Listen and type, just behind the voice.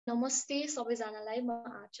Namaste सबैजनालाई म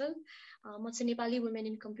आचल म चाहिँ Nepali Women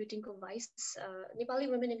in Computing को Nepali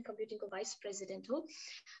Women in Computing को Vice President हो.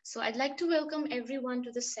 So I'd like to welcome everyone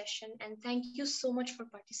to this session and thank you so much for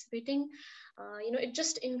participating. It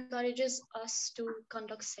just encourages us to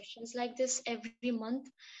conduct sessions like this every month.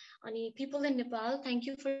 And people in Nepal, thank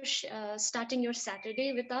you for starting your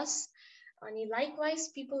Saturday with us. And likewise,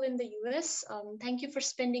 people in the US, thank you for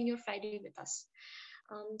spending your Friday with us.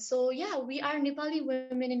 So yeah, we are Nepali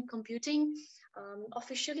Women in Computing,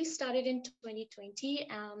 officially started in 2020.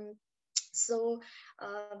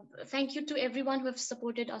 Thank you to everyone who have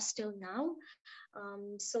supported us till now.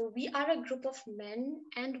 So we are a group of men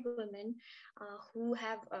and women who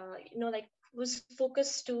have, who's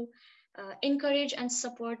focused to encourage and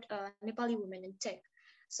support Nepali women in tech.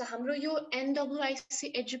 So हाम्रो यो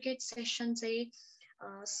NWiC Educate session चाहिँ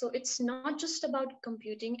so it's not just about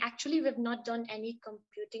computing. Actually, we've not done any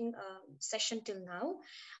computing session till now.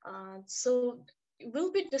 So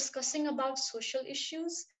we'll be discussing about social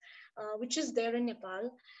issues, which is there in Nepal,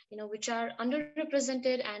 which are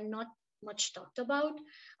underrepresented and not much talked about.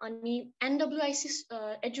 अनि NWiC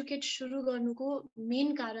Educate सुरु गर्नुको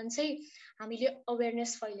main कारण चाहिँ हामीले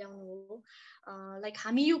awareness फैल्याउनु हो. Like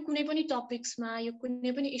हामी यो कुनै पनि topics मा, यो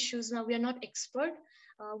कुनै पनि issues मा, we are not expert.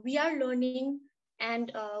 We are learning.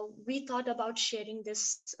 And we thought about sharing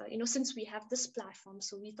this, since we have this platform,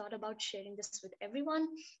 so we thought about sharing this with everyone.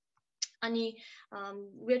 And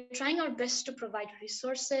we're trying our best to provide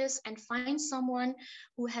resources and find someone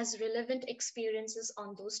who has relevant experiences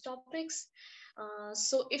on those topics.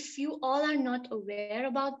 So if you all are not aware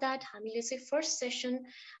about that, हामीले चाहिँ first session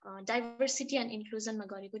diversity and inclusion मा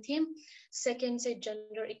गरेको थियौं. Second चाहिँ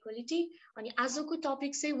gender equality. अनि आजको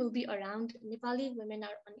topic चाहिँ will be around Nepali women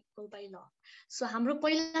are unequal by law. So हाम्रो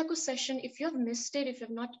पहिलाको session, if you have missed it, if you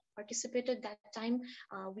have not participated that time,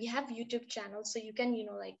 we have YouTube channel, so you can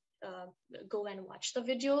go and watch the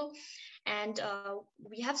video. And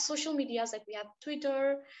we have social medias, like we have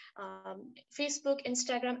Twitter, Facebook,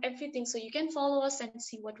 Instagram, everything, so you can follow us and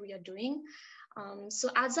see what we are doing. So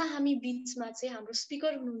आज हामी बीचमा चाहिँ हाम्रो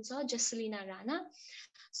speaker हुनुहुन्छ Jesselina Rana.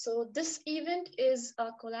 So this event is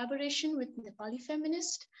a collaboration with Nepali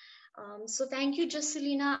Feminist. So thank you,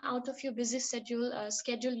 Jesselina. Out of your busy schedule,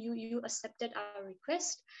 you accepted our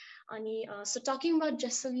request. So talking about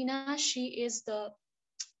Jesselina, she is the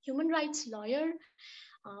human rights lawyer,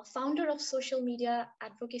 founder of social media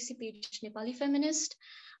advocacy page Nepali Feminist,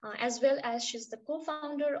 as well as she's the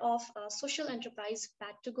co-founder of social enterprise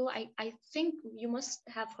Pad2Go. I think you must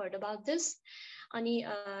have heard about this. Ani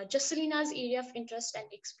Jesselina's area of interest and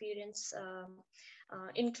experience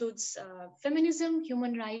includes feminism,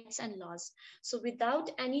 human rights, and laws. So without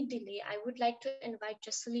any delay, I would like to invite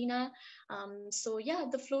Jesselina. So yeah,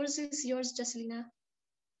 the floor is yours, Jesselina.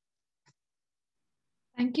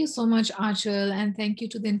 Thank you so much, Aachal, and thank you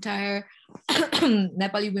to the entire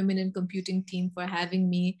Nepali Women in Computing team for having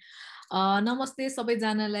me. नमस्ते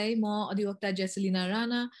सबैजनालाई म अधिवक्ता जेसेलिना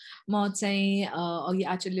राणा म चाहिँ अघि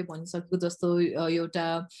आचार्यले भनिसकेको जस्तो एउटा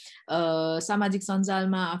सामाजिक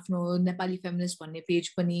सञ्जालमा आफ्नो नेपाली फेमिनिस्ट भन्ने पेज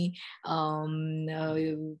पनि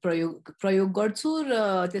प्रयोग गर्छु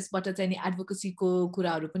र त्यसबाट चाहिँ नि एडभोकेसीको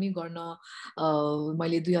कुराहरू पनि गर्न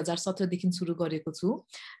मैले 2017 देखि सुरु गरेको छु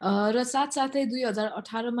र साथसाथै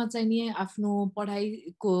 2018 मा चाहिँ नि आफ्नो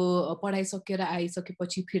पढाइ सकेर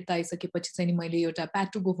आइसकेपछि फिर्ता आइसकेपछि चाहिँ नि मैले एउटा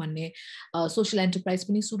Pad2Go भन्ने social enterprise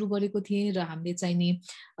पनि सुरु गरेको थिएँ र हामीले चाहिँ नि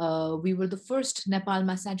we were the first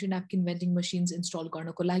नेपालमा sanitary napkin vending machines install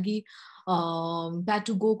गर्नको लागि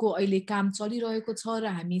Pad2Go को अहिले काम चलिरहेको छ र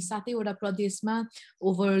हामी 7 वटा प्रदेशमा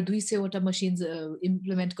over 200 वटा machines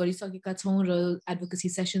implement गरिसकेका छौं र advocacy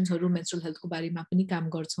sessionsहरु menstrual health को बारेमा पनि काम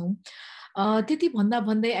गर्छौं त्यति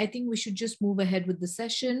भन्दै I think we should just move ahead with the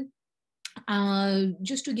session.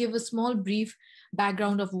 Just to give a small brief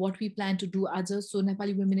background of what we plan to do as a so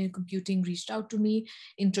Nepali Women in Computing reached out to me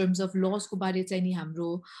in terms of laws ko bare chai ni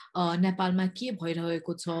hamro Nepal ma ke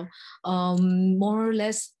bhairaheko cha more or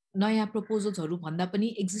less नयाँ प्रपोजल्सहरु भन्दा पनि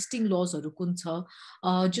existing लजहरु कुन छ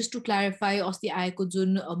just to clarify अस्ति आएको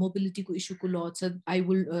जुन मोबिलिटीको इशुको ल छ I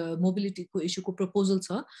will मोबिलिटीको इशुको proposal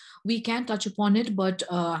छ we can touch upon it but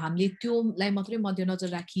हामीले त्योलाई मात्रै मध्यनजर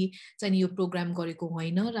राखी चाहिँ यो प्रोग्राम गरेको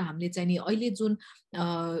होइन र हामीले चाहिँ नि अहिले जुन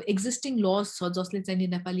एक्जिस्टिङ लज छ जसले चाहिँ नि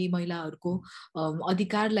नेपाली महिलाहरुको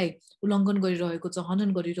अधिकारलाई उल्लङ्घन गरिरहेको छ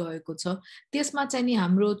हनन गरिरहेको छ त्यसमा चाहिँ नि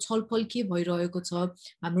हाम्रो छलफल के भइरहेको छ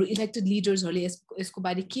हाम्रो इलेक्टेड लिडर्सहरुले यसको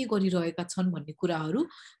बारे के गरिरहेका छन् भन्ने कुराहरु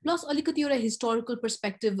प्लस अलिकति एउटा हिस्टोरिकल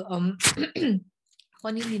पर्सपेक्टिभ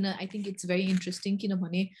पनि लिन I think it's very interesting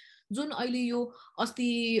किनभने जुन अहिले यो अस्ति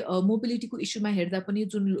मोबिलिटीको इस्युमा हेर्दा पनि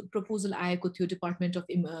जुन प्रपोजल आएको थियो डिपार्टमेन्ट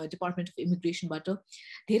अफ इमिग्रेसनबाट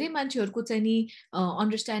धेरै मान्छेहरूको चाहिँ नि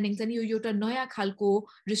अन्डरस्ट्यान्डिङ चाहिँ यो एउटा नयाँ खालको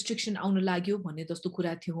रिस्ट्रिक्सन आउन लाग्यो भन्ने जस्तो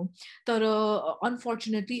कुरा थियो तर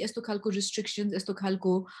अनफर्चुनेटली यस्तो खालको रिस्ट्रिक्सन यस्तो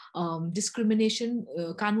खालको डिस्क्रिमिनेसन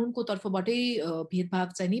कानुनको तर्फबाटै भेदभाव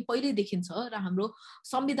चाहिँ नि पहिल्यैदेखि छ र हाम्रो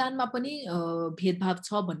संविधानमा पनि भेदभाव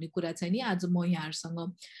छ भन्ने कुरा चाहिँ नि आज म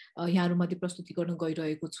यहाँहरूमध्ये प्रस्तुति गर्न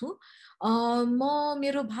गइरहेको छु म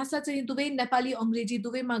मेरो भाषा चाहिँ दुवै नेपाली अंग्रेजी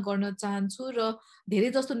दुवैमा गर्न चाहन्छु र धेरै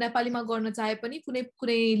जस्तो नेपालीमा गर्न चाहे पनि कुनै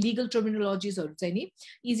कुनै लिगल टर्मिनोलोजिजहरु चाहिँ नि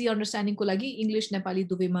इजी अन्डरस्ट्यान्डिङको लागि इंग्लिश नेपाली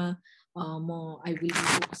दुवैमा म I will be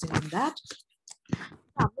focusing on that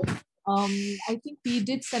I think we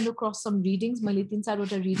did send across some readings. मैले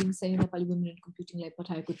 3-4 readings चाहिँ नेपाली women in computing लाई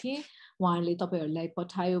पठाएको थिएँ उहाँहरूले तपाईहरुलाई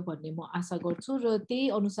पठायो भन्ने म आशा गर्छु र त्यही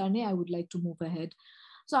अनुसार नै I would like to move ahead.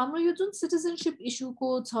 So हाम्रो यो जुन citizenship issue को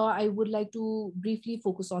छ I would like to briefly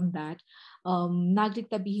focus on that.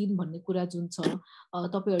 नागरिकता विहीन भन्ने कुरा जुन छ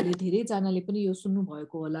तपाईहरुले धेरै जनाले पनि यो सुन्नु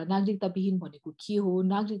भएको होला नागरिकता विहीन भनेको के हो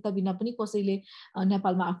नागरिकता बिना पनि कसैले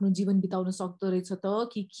नेपालमा आफ्नो जीवन बिताउन सक्दो रहेछ त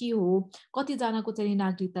के हो कति जनाको चाहिँ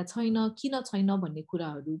नागरिकता छैन किन छैन भन्ने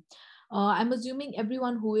कुराहरु I'm assuming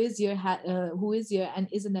everyone who is here and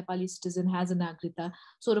is a Nepali citizen has a nagrita.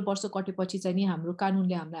 16 वर्ष कटेपछि चाहिँ नि हाम्रो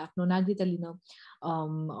कानुनले हामीलाई आफ्नो नागरिकता लिन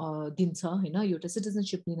दिन्छ हैन एउटा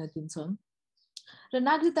सिटिजनशिप लिन दिन्छ र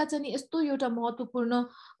नागरिकता चाहिँ नि यस्तो एउटा महत्त्वपूर्ण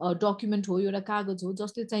डकुमेन्ट हो एउटा कागज हो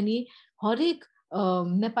जसले चाहिँ नि हरेक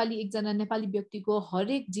नेपाली एकजना नेपाली व्यक्तिको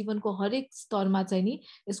हरेक जीवनको हरेक स्तरमा चाहिँ नि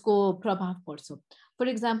यसको प्रभाव पर्छ फर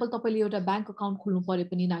एक्जाम्पल तपाईले एउटा बैंक अकाउन्ट खोल्नु पर्यो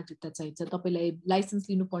पनि नागरिकता चाहिन्छ तपाईलाई लाइसेन्स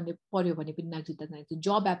लिनु पर्यो भने पनि नागरिकता चाहिन्छ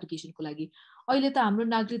जब एप्लिकेसनको लागि अहिले त हाम्रो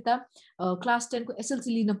नागरिकता क्लास 10 को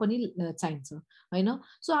एसएलसी लिन पनि चाहिन्छ हैन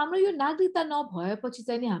सो हाम्रो यो नागरिकता नभएपछि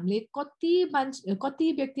चाहिँ नि हामीले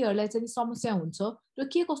कति व्यक्तिहरुलाई चाहिँ समस्या हुन्छ र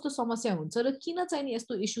के कस्तो समस्या हुन्छ र किन चाहिँ नि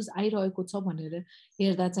यस्तो इश्यूज आइरहेको छ भनेर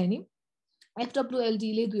हेर्दा चाहिँ नि FWLD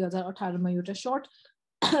ले 2018 मा एउटा शॉर्ट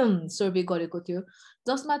सर्वे गरेको थियो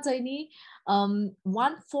जसमा चाहिँ नि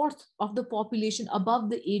 1/4 of the population above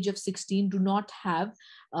the age of 16 do not have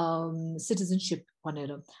citizenship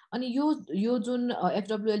भनेर अनि यो जुन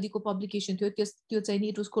FWLD को पब्लिकेसन थियो त्यो चाहिँ नि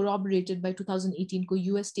इट वाज कोरोबोरेटेड बाइ 2018 को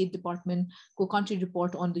US स्टेट डिपार्टमेन्ट को country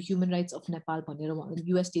report on the human rights of Nepal भनेर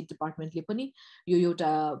US स्टेट डिपार्टमेन्टले पनि यो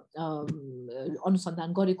एउटा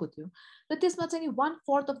अनुसन्धान गरेको थियो र त्यसमा चाहिँ नि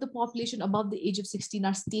 1/4 of the population above the age of 16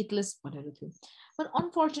 are stateless भनेर थियो but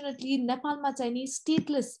unfortunately नेपालमा चाहिँ नि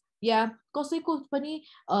stateless या कसैको पनि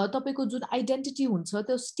तपाईको जुन आइडेन्टिटी हुन्छ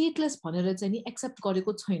त्यो स्टेटलेस भनेर चाहिँ नि एक्सेप्ट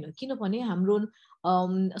गरेको छैन किनभने हाम्रो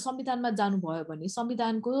संविधानमा जानु भयो भने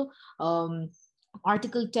संविधानको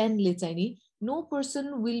आर्टिकल 10 ले चाहिँ नि no person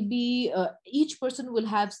will be each person will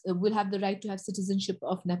have the right to have citizenship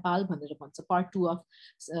of Nepal भनेर भन्छ part 2 of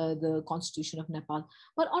the constitution of Nepal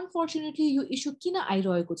but unfortunately yo issue किन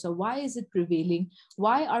आइरहेको छ why is it prevailing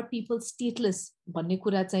why are people stateless भन्ने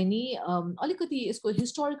कुरा चाहिँ नि अलिकति यसको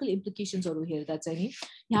हिस्टोरिकल इम्प्लिकेशन्सहरु हेर्दा चाहिँ नि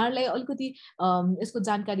यहाँहरुलाई अलिकति यसको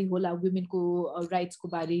जानकारी होला वुमेनको राइट्सको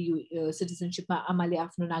बारे यो सिटिजनशिपमा आमाले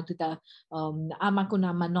आफ्नो नागरिकता आमाको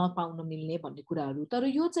नाममा नपाउन मिल्ने भन्ने कुराहरु तर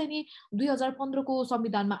यो चाहिँ नि 2015 को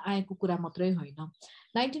संविधानमा आएको कुरा मात्रै हैन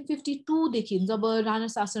 1952 देखि जब राणा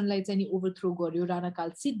शासनलाई चाहिँ नि ओभरथ्रो गर्यो राणा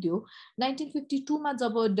काल सिद्धियो 1952 मा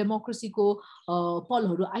जब डेमोक्रेसीको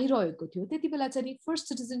पलहरु आइरहेको थियो त्यतिबेला चाहिँ नि फर्स्ट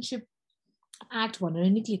सिटिजनशिप एक्ट भनेर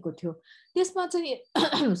निक्लेको थियो त्यसमा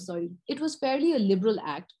चाहिँ सरी it was Fairlie a liberal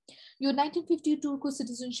act यो 1952 को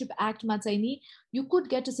सिटिजनशिप एक्टमा चाहिँ नि you could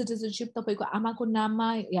get a citizenship तपाईको आमाको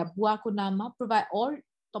नाममा या बुवाको नाममा प्रोभाइड अर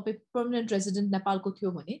तपाई पर्मनेन्ट रेजिडेन्ट नेपालको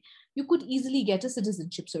थियो भने you could easily get a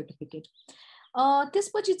citizenship certificate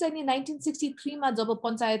त्यसपछि चाहिँ नि 1963 मा जब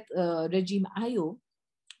पञ्चायत रेजिम आयो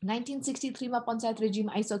 1963 मा पञ्चायत रेजिम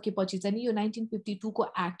आइसकेपछि चाहिँ नि यो 1952 को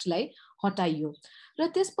एक्टलाई हटाइयो र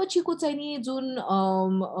त्यसपछिको चाहिँ नि जुन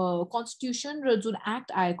कन्स्टिट्युसन र जुन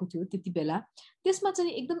एक्ट आएको थियो त्यतिबेला त्यसमा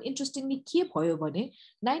चाहिँ एकदम इन्ट्रेस्टिङली के भयो भने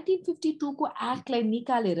 1952 को एक्टलाई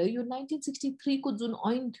निकालेर यो 1963 को जुन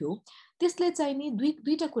ऐन थियो त्यसले चाहिँ नि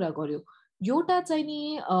दुईटा कुरा गर्यो एउटा चाहिँ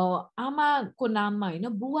नि आमाको नाममा हैन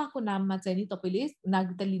बुवाको नाममा चाहिँ नि तपाईले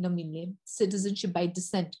नागरिकता लिन मिल्ने सिटिजनशिप बाइ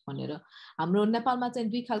डिसेन्ट भनेर हाम्रो नेपालमा चाहिँ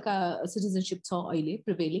दुई खालका सिटिजनशिप छ अहिले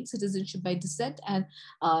prevailing citizenship by decent end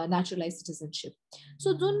neutralise citizenship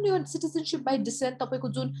so Jun yo citizenship by decent तपाईको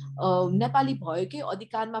जुन नेपाली भएकै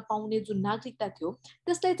अधिकारमा पाउने जुन नागरिकता थियो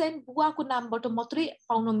त्यसलाई चाहिँ बुवाको नामबाट मात्रै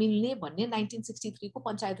पाउन मिल्ने भन्ने 1963 को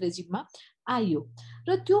पञ्चायत रेजिममा आयो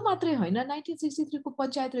र त्यो मात्रै हैन 1963 को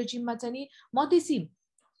पञ्चायत रेजिममा चाहिँ नि मधेसी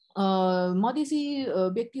मधेसी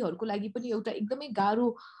व्यक्तिहरूको लागि पनि एउटा एकदमै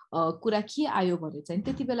गाह्रो कुरा के आयो भने चाहिँ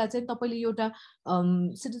त्यति बेला चाहिँ तपाईँले एउटा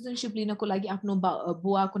सिटिजनसिप लिनको लागि आफ्नो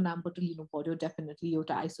बुवाको नामबाट लिनु पर्यो डेफिनेटली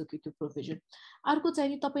एउटा आइसक्यो त्यो प्रोभिजन अर्को चाहिँ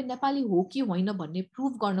नि तपाईँ नेपाली हो कि होइन भन्ने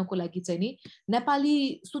प्रुभ गर्नको लागि चाहिँ नि नेपाली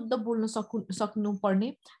शुद्ध बोल्न सक्नुपर्ने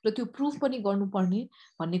र त्यो प्रुभ पनि गर्नुपर्ने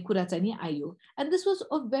भन्ने कुरा चाहिँ नि आयो and this was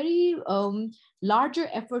a very larger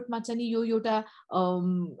एफर्टमा चाहिँ नि यो एउटा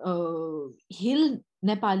हिल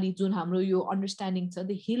नेपाली जुन हाम्रो यो अन्डरस्ट्यान्डिङ छ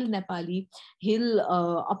the hill Nepali hill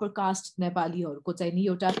upper cast नेपालीहरूको चाहिँ नि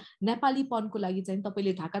एउटा नेपालीपनको लागि चाहिँ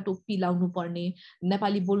तपाईँले ढाका टोपी लाउनु पर्ने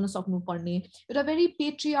नेपाली बोल्न सक्नुपर्ने एउटा भेरी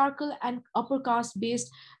patriarchal end upper caste based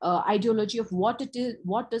ideology of what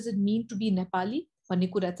does it mean to be Nepali भन्ने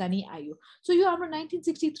कुरा चाहिँ नि आयो सो यो हाम्रो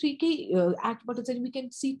 1963 कै एक्टबाट चाहिँ we can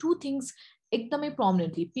C two things एकदमै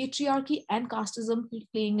prominently patriarchy and casteism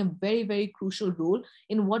playing a very very crucial role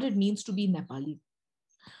in what it means to be Nepali.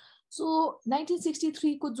 So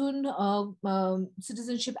 1963 को जुन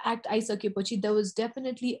citizenship act आइसकेपछि there was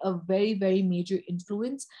definitely a very very major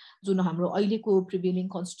influence जुन हाम्रो अहिलेको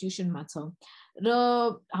prevailing constitution मा छ र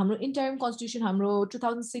हाम्रो interim constitution हाम्रो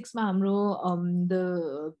 2006 मा हाम्रो the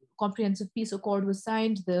comprehensive peace accord was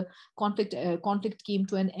signed the conflict came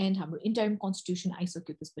to an end हाम्रो interim constitution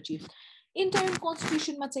आइसक्यो त्यसपछि interim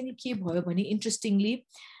constitution मा चाहिँ के भयो भने interestingly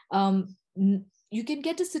you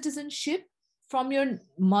can get a citizenship from your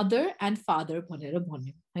mother and father भनेर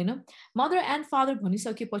भन्यो हैन mother and father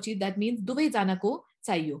भनिसकेपछि that means दुवै जनाको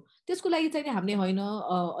चाहियो त्यसको लागि चाहिँ हामीले हैन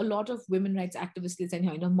a lot of women rights activists ले चाहिँ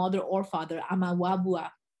हैन mother or father आमा वा बुवा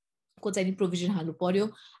को चाहिँ प्रोभिजन हाल्नु पर्यो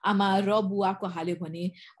आमा र बुवाको हाल्यो भने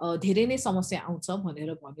धेरै नै समस्या आउँछ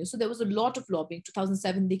भनेर भन्यो so there was a lot of lobbying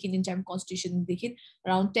 2007 देखि इन्टर्म कन्स्टिट्युसन देखि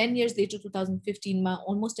अराउन्ड 10 years later 2015 मा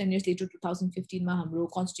almost 10 years later 2015 मा हाम्रो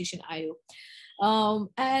कन्स्टिट्युसन आयो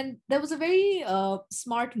and there was a very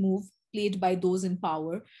smart move played by those in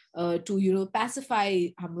power to pacify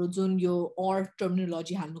हाम्रो जुन यो or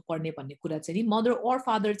terminology हाल्नु पर्ने भन्ने कुरा चाहिँ नि mother or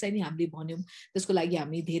father चाहिँ नि हामीले भन्यौं त्यसको लागि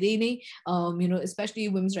हामी धेरै नै especially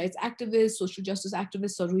women's rights activists social justice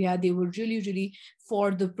activists yeah they were really for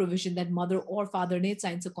the provision that mother or father नै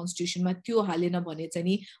चाहिन्छ constitution मा त्यो हालेन भने चाहिँ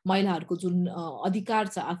नि महिलाहरुको जुन अधिकार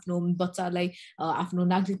छ आफ्नो बच्चालाई आफ्नो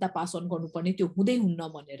नागरिकता पास अन गर्नुपर्ने त्यो हुँदै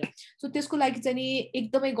हुन्न भनेर सो त्यसको लागि चाहिँ नि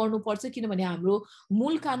एकदमै गर्नुपर्छ किनभने हाम्रो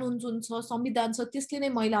मूल कानुन जुन छ संविधान छ त्यसले नै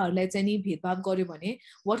महिलाहरुलाई चाहिँ नि भेदभाव गर्यो भने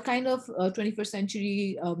what kind of 21st century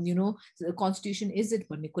constitution is it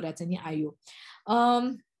भन्ने कुरा चाहिँ नि आयो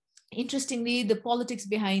interestingly the politics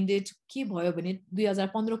behind it के भयो भने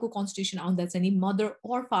 2015 को constitution आउँदा चाहिँ नि mother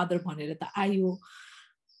or father भनेर त आयो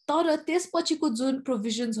तर त्यसपछिको जुन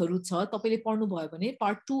प्रोभिजन्सहरु छ तपाईले पढ्नु भयो भने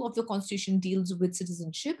part 2 of the constitution deals with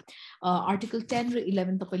citizenship article 10 र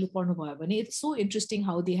 11 तपाईले पढ्नु भयो भने it's so interesting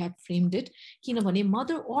how they have framed it किनभने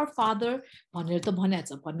mother or father भनेर त भनेको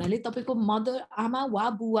छ भन्नाले तपाईको mother आमा वा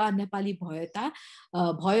बुवा नेपाली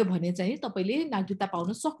भयो भने चाहिँ तपाईले नागरिकता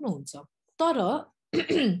पाउन सक्नुहुन्छ तर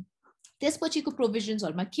त्यसपछिको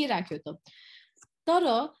प्रोभिजन्सहरुमा के राख्यो त तर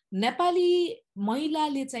नेपाली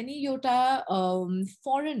महिलाले चाहिँ नि एउटा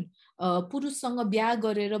फरेन पुरुषसँग बिहा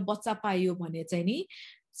गरेर बच्चा पायो भने चाहिँ नि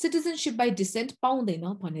सिटिजनशिप बाइ डिसेन्ट पाउँदैन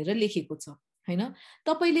भनेर लेखेको छ हैन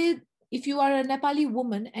तपाईले if you are a Nepali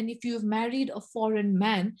woman and if you have married a foreign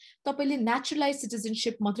man तपाईले naturalized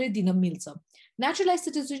citizenship मात्रै दिन मिल्छ naturalized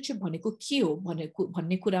citizenship भनेको के हो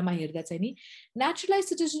भन्ने कुरामा हेर्दा चाहिँ नि naturalized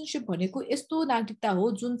citizenship भनेको यस्तो नागरिकता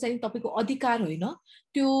हो जुन चाहिँ तपाईको अधिकार होइन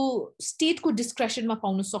त्यो स्टेटको डिस्क्रेसनमा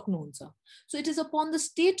पाउन सक्नुहुन्छ so it is upon the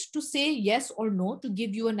state to say yes or no to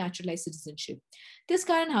give you a naturalized citizenship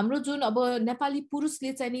त्यसकारण हाम्रो जुन अब नेपाली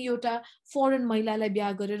पुरुषले चाहिँ नि एउटा फरेन महिलालाई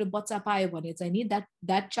बिहा गरेर बच्चा पायो भने चाहिँ नि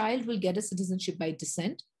that child will get a citizenship by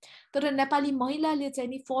descent तर नेपाली महिलाले चाहिँ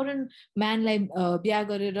नि फरेन म्यानलाई बिहा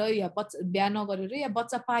गरेर या बिहा नगरेर या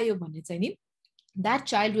बच्चा पायो भने चाहिँ नि that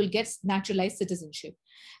child will get naturalized citizenship.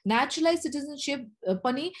 Naturalized citizenship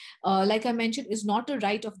pani like I mentioned is not a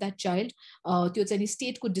right of that child. त्यो चाहिँ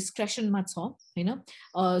state को discretion मा छ हैन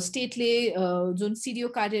state ले जुन CDO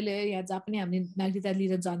कार्यालय या जहाँ पनि हामीले नागरिकता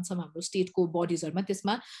लिएर जान्छौं हाम्रो state को bodies हरुमा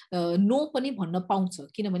त्यसमा no पनि भन्न पाउँछ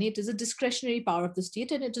किनभने it is a discretionary power of the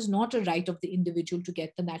state and it is not a right of the individual to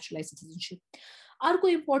get the naturalized citizenship. अर्को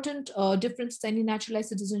important difference चाहिँ naturalized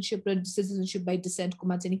citizenship raw citizenship by descent को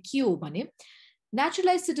मा चाहिँ के हो भने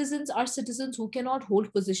naturalized citizens are citizens who cannot hold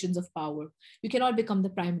positions of power. You cannot become the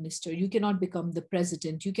prime minister. You cannot become the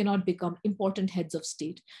president. You cannot become important heads of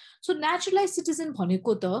state. So naturalized citizen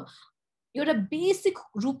भनेको त एउटा basic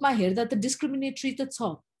रूपमा हेर्दा त discriminatory त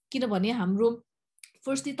छ किनभने हाम्रो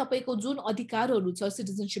firstly तपाईको जुन अधिकारहरु छ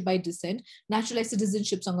citizenship by descent naturalized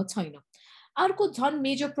citizenship सँग छैन अर्को झन्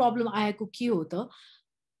मेजर प्रब्लम आएको के हो त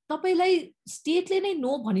तपाईलाई स्टेटले नै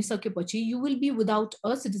नो भनिसकेपछि you will be without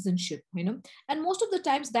a citizenship, Hahn? And most of the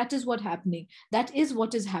times that is what happening, that is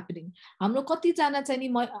what is happening. हाम्रो कति जना चाहिँ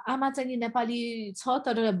नि आमा चाहिँ नि नेपाली छ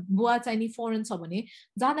तर बुवा चाहिँ नि फरेन छ भने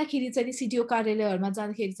जाँदाखेरि चाहिँ नि सिडिओ कार्यालयहरुमा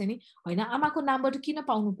जाँदाखेरि चाहिँ नि हैन आमाको नामबाट किन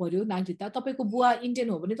पाउनु पर्यो नागरिकता? तपाईको बुवा इन्डियन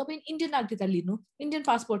हो भने तपाई इन्डियन नागरिकता लिनु, इन्डियन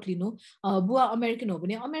पासपोर्ट लिनु, बुवा अमेरिकन हो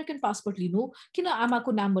भने अमेरिकन पासपोर्ट लिनु, किन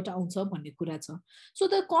आमाको नामबाट आउँछ भन्ने कुरा छ. So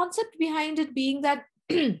the concept behind it being that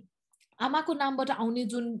आमाको नामबाट आउने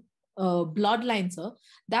जुन blood line छ,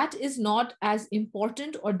 that is not as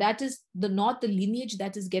important, or that is not the lineage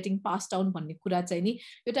that is getting passed down भन्ने कुरा चाहिँ नि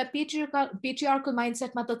एउटा patriarchal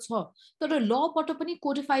mindset मा त छ, तर law बाट पनि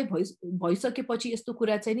codify भइसकेपछि यस्तो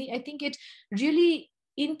कुरा चाहिँ नि I think it really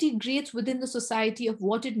integrates within the society of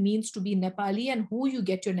what it means to be Nepali and who you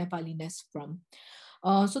get your Nepaliness from.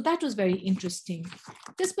 So that was very interesting.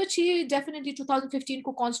 त्यसपछि definitely 2015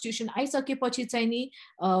 को constitution आइसकेपछि चाहिँ नि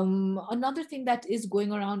another thing that is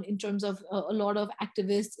going around in terms of a lot of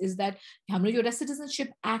activists is that हाम्रो एउटा citizenship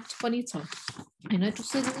act पनि छ हैन.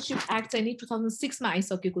 Citizenship act चाहिँ नि 2006 मा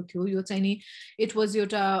आइसकेको थियो. यो चाहिँ नि it was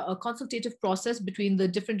एउटा consultative process between the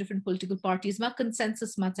different political parties मा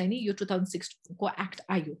consensus मा चाहिँ नि यो 2006 को act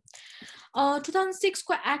आयो. 2006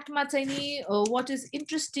 को act मा चाहिँ नि what is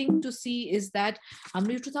interesting to see is that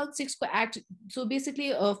हाम्रो 2006 को act, so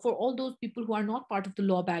basically for all those people who are not part of the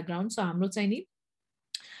law background, so हाम्रो चाहिँ नि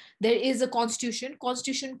there is a constitution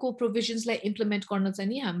को provisions लाई implement गर्न चाहिँ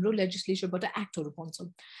नि हाम्रो legislature बाट act हरु बन्छ,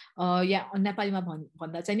 या नेपालीमा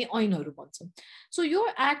भन्दा चाहिँ नि ऐनहरु बन्छ. So यो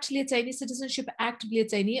act ले चाहिँ नि citizenship act ले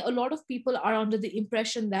चाहिँ नि a lot of people are under the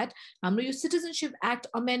impression that हाम्रो यो citizenship act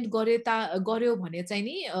amend गर्यो भने चाहिँ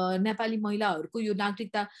नि नेपाली महिलाहरुको यो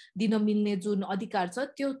नागरिकता दिन मिल्ने जुन अधिकार छ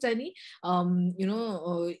त्यो चाहिँ नि you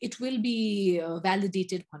know it will be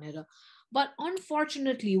validated भनेर. But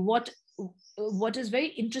unfortunately what is very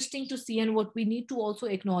interesting to see and what we need to also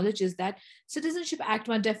acknowledge is that citizenship act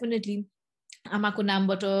ma definitely आमाको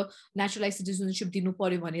नामबाट नेचुरलाइज सिटिजनशिप दिनु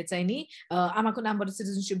पर्यो भने चाहिँ नि आमाको नामबाट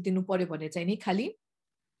सिटिजनशिप दिनु पर्यो भने चाहिँ नि खाली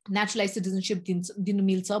नेचुरलाइज सिटिजनशिप दिनु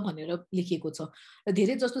मिल्छ भनेर लेखिएको छ. र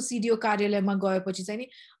धेरै जस्तो सिडिओ कार्यालयमा गएपछि चाहिँ नि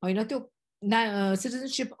हैन त्यो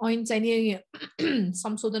सिटिजनशिप ऐन चाहिँ नि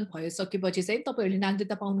संशोधन भइसकेपछि चाहिँ तपाईहरुले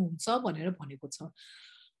नागरिकता पाउनुहुन्छ भनेर भनेको छ.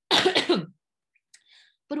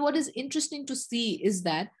 But what is interesting to see is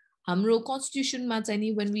that हाम्रो constitution मा चाहिँ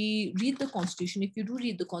नि when we read the constitution, if you do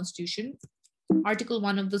read the constitution, article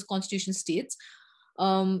 1 of this constitution states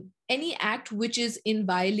any act which is in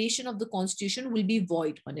violation of the constitution will be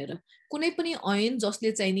void भनेर. कुनै पनि ऐन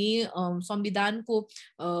जसले चाहिँ नि संविधानको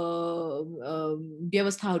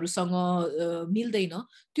व्यवस्थाहरुसँग मिल्दैन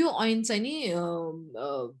त्यो ऐन चाहिँ नि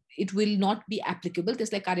it will not be applicable,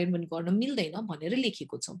 त्यसलाई कार्यान्वयन गर्न मिल्दैन भनेर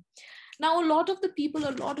लेखेको छ. Now a lot of the people,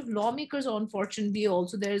 a lot of lawmakers, unfortunately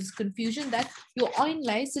also there is confusion that yo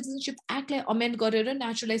ऐनलाई citizenship act lie amend गरेर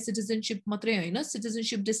naturalized citizenship मात्रै हैन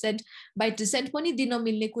citizenship descent by descent पनि दिन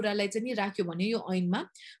मिल्ने कुरालाई चाहिँ नि राख्यो भने यो ऐनमा,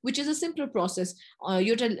 which is a simpler process.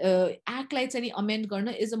 एउटा act लाई चाहिँ नि amend गर्न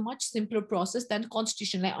is a much simpler process than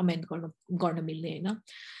constitution lie amend गर्न मिल्ने हैन.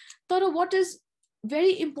 तर what is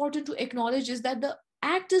very important to acknowledge is that the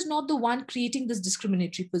Act is not the one creating this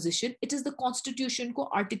discriminatory position. It is the Constitution को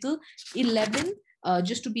Article 11,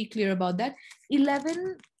 just to be clear about that,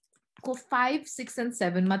 11 को 5, 6 and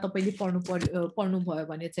 7 मा तपाईले पढ्नु भयो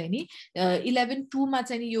भने चाहिँ नि 11:2 मा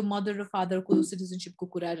चाहिँ नि यो मदर र फादर को सिटिजनशिप को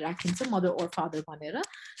कुरा राखिन्छ, मदर और फादर भनेर.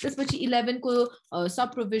 त्यसपछि 11 को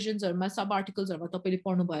सब प्रोभिजन्स हरुमा सब आर्टिकल्स हरुमा तपाईले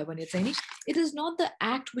पढ्नु भयो भने चाहिँ नि it is not the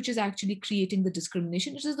act which is actually creating the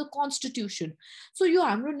discrimination, it is the constitution. So यो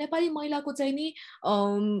हाम्रो नेपाली महिलाको चाहिँ नि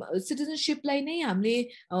सिटिजनशिप लाई नै हामीले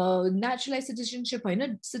neutralise citizenship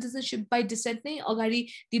Hahn citizenship by decent नै अगाडि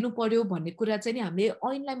दिनु पर्यो भन्ने कुरा चाहिँ नि हामीले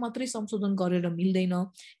ऐनलाई मात्रै संशोधन गरेर मिल्दैन.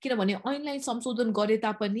 किनभने ऐनलाई संशोधन गरे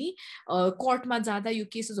तापनि कोर्टमा जाँदा यो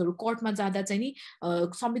केसेसहरु कोर्टमा जाँदा चाहिँ नि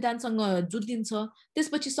संविधानसँग जुझिन्छ,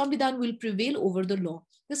 त्यसपछि संविधान will prevail over the law.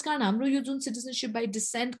 त्यसकारण हाम्रो यो जुन सिटिजनशिप बाइ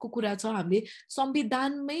डिसेन्ट को कुरा छ हामीले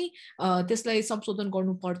संविधानमै त्यसलाई संशोधन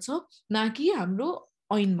गर्नुपर्छ, न कि हाम्रो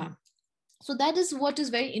ऐनमा. So that is what is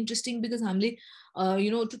very interesting because हामीले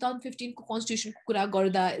 2015 को constitution को कुरा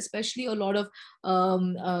गर्दा especially a lot of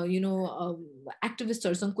activists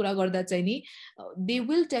हरुसँग कुरा गर्दा चाहिँ नि they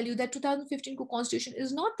will tell you that 2015 को constitution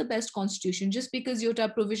is not the best constitution just because एउटा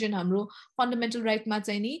provision हाम्रो fundamental right मा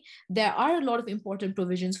चाहिँ नि there are a lot of important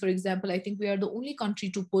provisions. For example, I think we are the only country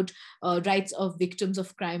to put rights of victims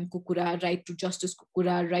of crime को कुरा, right to justice को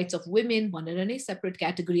कुरा, rights of women भनेर नै separate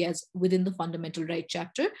category as within the fundamental right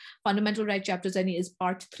chapter. Fundamental right chapter चाहिँ नि is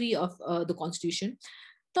part 3 of the constitution.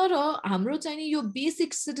 तर हाम्रो चाहिँ नि यो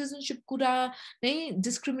बेसिक सिटिजनशिप कुरा नै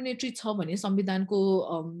डिस्क्रिमिनेटरी छ भने संविधानको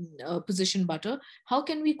पोजिसनबाट how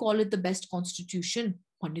can we call it the best constitution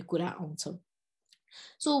भन्ने कुरा आउँछ.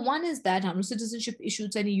 सो वान इज द्याट हाम्रो सिटिजनशिप इस्यु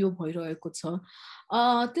चाहिँ नि यो भइरहेको छ.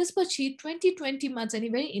 त्यसपछि 2020मा चाहिँ नि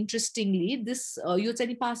भेरी इन्ट्रेस्टिङली दिस यो चाहिँ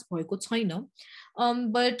नि पास भएको छैन.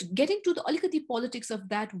 But getting to the alikati politics of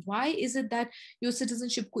that, why is it that your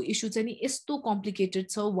citizenship ko issue चाहिँ नि यस्तो complicated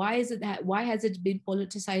छ? Why has it been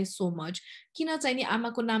politicized so much? किन चाहिँ नि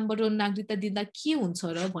आमाको नामबाट नागरिकता दिँदा के हुन्छ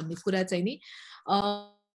र भन्ने कुरा चाहिँ नि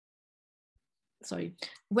sorry,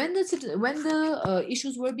 when the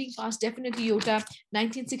issues were being passed, definitely एउटा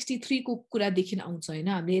 1963 को कुरा देखिन आउँछ हैन.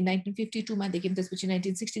 हामीले 1952 मा देख्यौं, त्यसपछि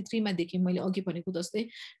 1963 मा देख्यौं. मैले अघि भनेको जस्तै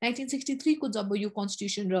 1963 को जब यो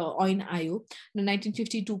कन्स्टिट्युसन र ऐन आयो र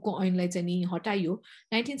 1952 को ऐनलाई चाहिँ नि हटाइयो.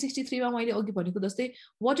 1963 मा मैले अघि भनेको जस्तै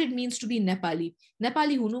what it means to be Nepali,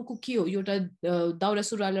 Nepali हुनुको के हो, एउटा दाउरा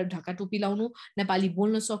सुरुवाल र ढाका टोपी लाउनु, नेपाली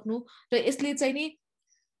बोल्न सक्नु, र यसले चाहिँ नि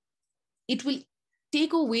it will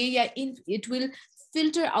take away, it will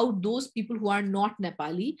filter out those people who are not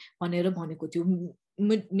Nepali भनेर भनेको थियो,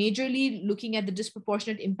 majorly looking at the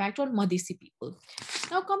disproportionate impact on Madhesi people.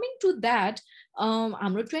 Now coming to that,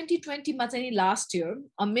 हाम्रो 2020 मा चाहिँ last year,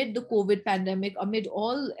 amid the COVID pandemic, amid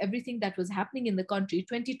everything that was happening in the country,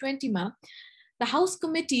 2020 मा the House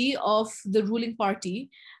Committee of the ruling party,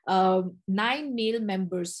 9 male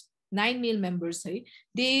members,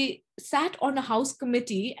 they sat on a House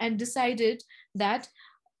committee and decided that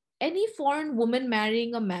any foreign woman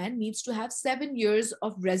marrying a man needs to have 7 years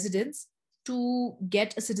of residence to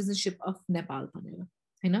get a citizenship of Nepal.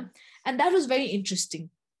 And that was very interesting.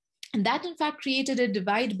 And that, in fact, created a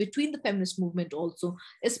divide between the feminist movement also,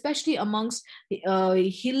 especially amongst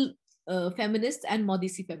Hill feminists and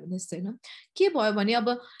Madhesi feminists. के भयो भने अब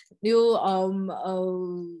यो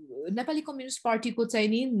Nepali communist पार्टीको चाहिँ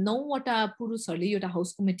नि 9 वटा पुरुषहरूले एउटा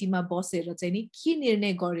हाउस कमिटीमा बसेर चाहिँ नि के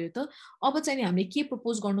निर्णय गर्यो त, अब चाहिँ नि हामीले के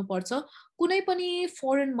प्रपोज गर्नुपर्छ, कुनै पनि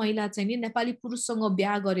फरेन महिला चाहिँ नि नेपाली पुरुषसँग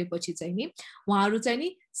बिहा गरेपछि चाहिँ नि उहाँहरू चाहिँ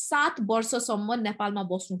नि 7 वर्षसम्म नेपालमा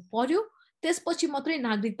बस्नु पर्यो, त्यसपछि मात्रै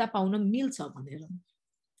नागरिकता पाउन मिल्छ भनेर.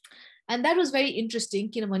 And that was very interesting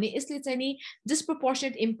किनभने यसले चाहिँ नि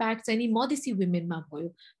disproportionate impact चाहिँ नि Madhesi women मा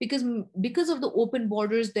भयो, because of the open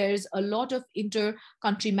borders there's a lot of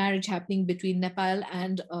inter-country marriage happening between Nepal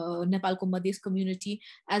and Nepalको Madhes community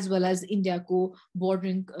as well as Indiaको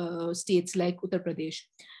bordering states like Uttar Pradesh.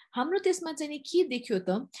 हाम्रो त्यसमा चाहिँ नि के देखियो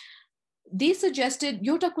त, they suggested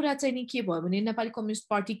एउटा कुरा चाहिँ नि के भयो भने नेपाली कम्युनिस्ट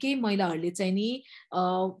पार्टीकै महिलाहरूले चाहिँ नि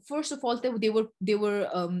first of all they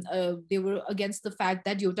were against the fact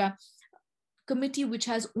that एउटा committee which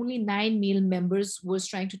has only 9 male members was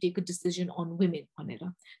trying to take a decision on women भनेर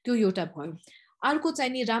त्यो एउटा भयो. अर्को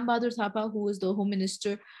चाहिँ नि Rambahadur Thapa, who is the home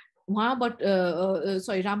minister, उहाँबाट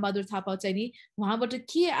रामबहादुर थापा चाहिँ नि उहाँबाट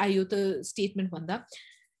के आयो त स्टेटमेन्ट भन्दा,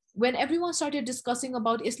 when everyone started discussing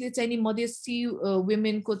about यसले चाहिँ नि मधेसी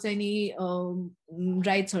women को चाहिँ नि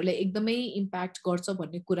राइट्सहरुलाई एकदमै इम्प्याक्ट गर्छ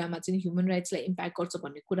भन्ने कुरामा चाहिँ ह्युमन राइट्सलाई इम्प्याक्ट गर्छ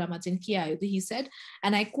भन्ने कुरामा चाहिँ के आयो त, he said,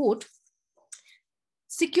 and I quote,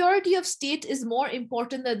 security of state is more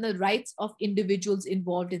important than the rights of individuals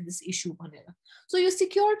involved in this issue भनेर. So yo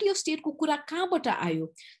security of state को कुरा कहाँबाट आयो,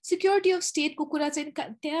 security of state को कुरा चाहिँ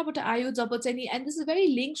त्यहाँबाट आयो जब चाहिँ नि, and this is very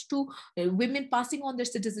linked to women passing on their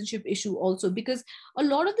citizenship issue also, because a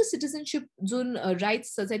lot of the citizenship Jun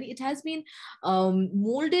rights छ चाहिँ it has been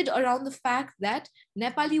molded around the fact that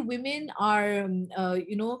Nepali women are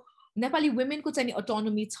Nepali women को चाहिँ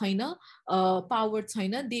autonomy छैन, power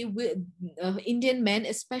छैन. They will, Indian men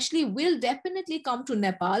especially will definitely come to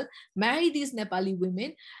Nepal, marry these Nepali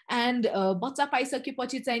women, and बच्चा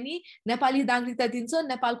पाइसकेपछि चाहिँ नि नेपाली नागरिकता दिन्छ,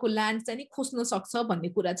 नेपालको ल्यान्ड चाहिँ नि खोज्न सक्छ भन्ने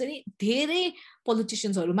कुरा चाहिँ नि धेरै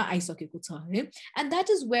politiciansहरुमा आइसकेको छ है. And that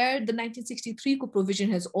is where the 1963 को provision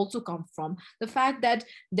has also come from, the fact that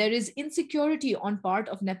there is insecurity on part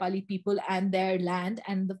of Nepali people and their land,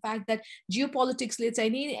 and the fact that geopolitics ले चाहिँ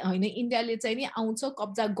नि इन्डियाले चाहिँ नि आउँछ,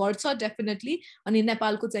 कब्जा गर्छ डेफिनेटली, अनि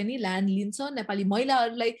नेपालको चाहिँ नि ल्यान्ड लिन्छ, नेपाली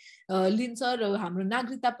महिलाहरूलाई लिन्छ र हाम्रो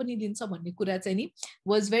नागरिकता पनि लिन्छ भन्ने कुरा चाहिँ नि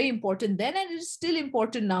was very important then, and it is still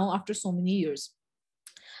important now after so many years.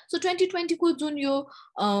 So 2020 को जुन यो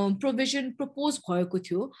provision propose भएको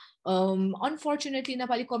थियो, unfortunately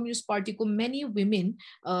Nepali Communist Party को many women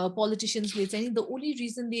politicians ले चाहिँ the only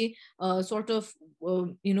reason they sort of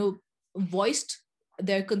voiced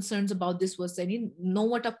their concerns about this was चाहिँ नि 9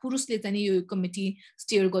 वटा पुरुषले चाहिँ नि यो कमिटी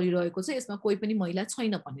स्टियर गरिरहेको छ, यसमा कोही पनि महिला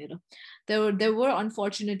छैन भनेर. There were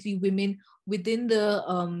unfortunately women within the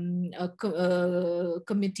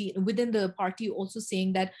committee, within the party also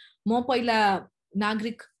saying that म पहिला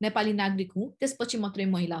नागरिक नेपाली नागरिक हुँ त्यसपछि मात्रै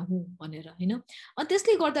महिला हुँ भनेर हैन अनि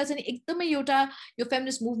त्यसले गर्दा चाहिँ एकदमै एउटा यो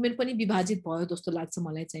फेमिनिस्ट मुभमेन्ट पनि विभाजित भयो जस्तो लाग्छ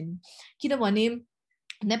मलाई चाहिँ किनभने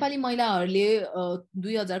नेपाली महिलाहरूले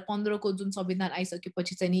 2015 को जुन संविधान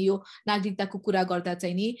आइसकेपछि चाहिँ नि यो नागरिकताको कुरा गर्दा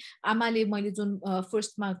चाहिँ नि आमाले मैले जुन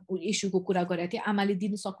फर्स्टमा इस्युको कुरा गरेको थिएँ आमाले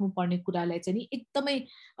दिन सक्नुपर्ने कुरालाई चाहिँ नि एकदमै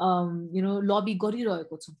यु नो लबी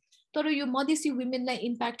गरिरहेको छ तर यो मधेसी वुमेनलाई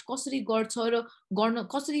इम्प्याक्ट कसरी गर्छ र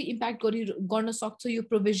कसरी इम्प्याक्ट गर्न सक्छ यो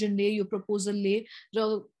प्रोभिजनले यो प्रपोजलले र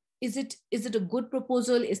is it a good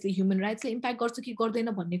proposal यसले ह्युमन राइट्सले इम्प्याक्ट गर्छ कि गर्दैन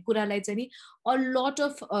भन्ने कुरालाई चाहिँ नि a lot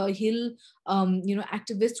of hill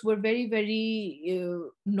activists were very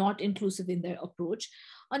not inclusive in their approach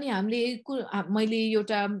अनि हामीले मैले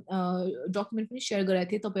एउटा डकुमेन्ट पनि शेयर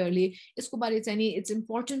गरेको थिएँ तपाईहरुले यसको बारे चाहिँ नि it's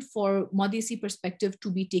important for Madhesi perspective to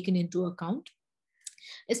be taken into account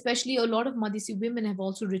especially a lot of Madhesi women have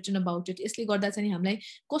also written about it यसले गर्दा चाहिँ हामीलाई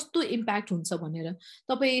कस्तो इम्प्याक्ट हुन्छ भनेर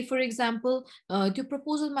तपाई फर एक्जाम्पल त्यो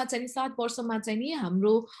प्रपोजलमा चाहिँ 7 वर्षमा चाहिँ नि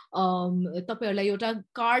हाम्रो तपाईहरुलाई एउटा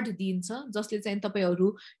कार्ड दिन्छ जसले चाहिँ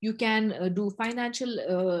तपाईहरु यु can do financial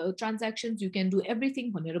transactions you can do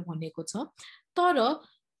everything भनेर भनेको छ तर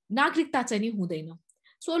नागरिकता चाहिँ नि हुँदैन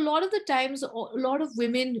सो a lot of the times a lot of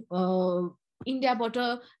women इन्डियाबाट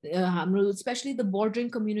हाम्रो स्पेशली द बर्डरिङ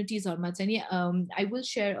कम्युनिटिजहरुमा चाहिँ नि I will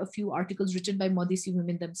share a few articles written by Madhesi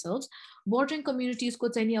women themselves बर्डरिङ कम्युनिटिजको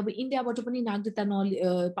चाहिँ नि अब इन्डियाबाट पनि नागरिकता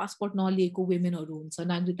पासपोर्ट नलिएको वुमेनहरु हुन्छ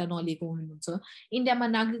नागरिकता नलिएको हुनुहुन्छ इन्डियामा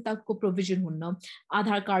नागरिकताको प्रोभिजन हुन्न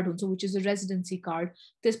आधार कार्ड हुन्छ which is a residency card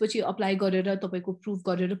त्यसपछि अप्लाई गरेर तपाईको प्रुफ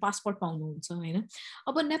गरेर पासपोर्ट पाउनुहुन्छ हैन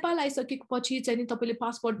अब नेपाल आइसकेपछि चाहिँ नि तपाईले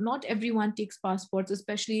passport nut everyone takes passport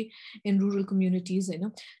specially in rural communities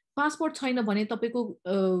Hahn passport छैन भने तपाईको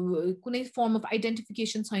कुनै फर्म अफ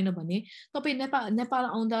आइडेन्टिफिकेसन छैन भने तपाई नेपाल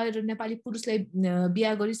आउँदा र नेपाली पुरुषलाई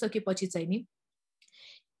बिहा गरिसकेपछि चाहिँ नि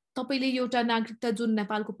तपाईले एउटा नागरिकता जुन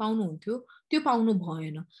नेपालको पाउनु हुन्थ्यो त्यो पाउनु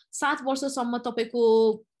भएन 7 वर्षसम्म तपाईको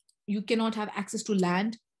you cannot have access to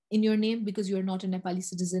land in your name because you are not a Nepali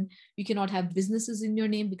citizen. You cannot have businesses in your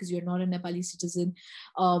name because you are not a Nepali citizen.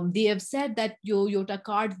 They have said that एउटा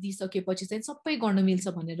card दिइसकेपछि चाहिँ सबै गर्न मिल्छ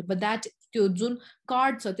भनेर but that त्यो जुन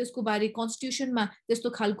card छ त्यसको बारे कन्स्टिट्युसनमा त्यस्तो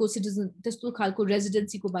खालको सिटिजन त्यस्तो खालको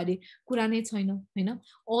रेजिडेन्सीको बारे कुरा नै छैन हैन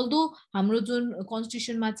अल्दो हाम्रो जुन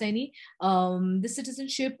कन्स्टिट्युसनमा चाहिँ नि the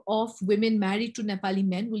citizenship of women married to Nepali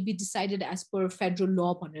men will be decided as per federal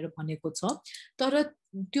law भनेर भनेको छ तर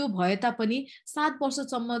त्यो भए तापनि 7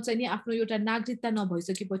 वर्षसम्म चाहिँ नि आफ्नो एउटा नागरिकता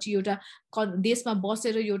नभइसकेपछि एउटा देशमा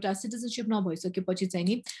बसेर एउटा सिटिजनशिप नभइसकेपछि चाहिँ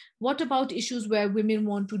नि what about issues where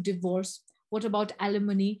women want to divorce what about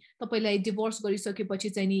alimony तपाईलाई डिभोर्स गरिसकेपछि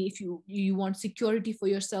चाहिँ नि if you want security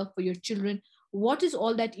for yourself for your children what is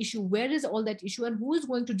all that issue where is all that issue and who is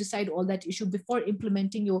going to decide all that issue before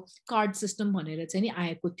implementing your card system भनेर चाहिँ नि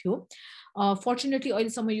आएको थियो fortunately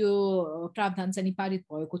अहिलेसम्म यो प्रावधान चाहिँ नि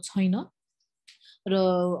पारित भएको छैन र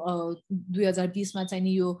 2020 मा चाहिँ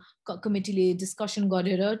नि यो कमिटीले डिस्कसन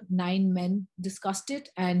गरेर 9 men discussed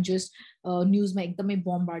it and just न्यूजमा एकदमै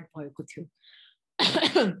बम्बार्ड भएको थियो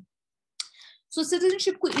So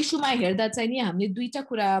citizenship को इशुमा हेर्दा चाहिँ नि हामीले दुईटा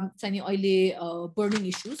कुरा चाहिँ नि अहिले burning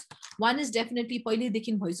issues one is definitely पहिले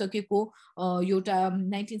देखि भइसकेको एउटा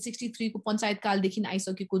 1963 को पञ्चायत काल देखि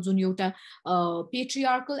आइसकेको जुन एउटा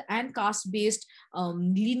patriarchal and caste based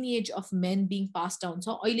lineage of men being passed down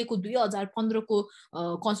छ अहिलेको 2015 को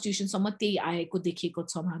कन्स्टिट्युसन सम्म त्यही आएको देखेको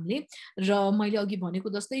छ हामीले र मैले अघि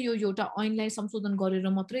भनेको जस्तै यो एउटा ऐनलाई संशोधन गरेर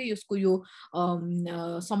मात्रै यसको यो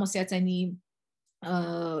समस्या चाहिँ नि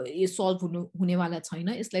यो सल्भ हुनेवाला छैन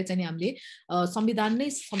यसलाई चाहिँ हामीले संविधान नै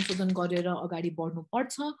संशोधन गरेर अगाडि बढ्नु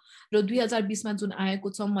पर्छ र 2020 मा जुन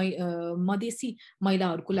आएको छ मधेसी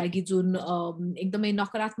महिलाहरूको लागि जुन एकदमै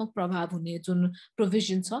नकारात्मक प्रभाव हुने जुन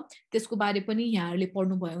प्रोभिजन छ त्यसको बारे पनि यहाँहरूले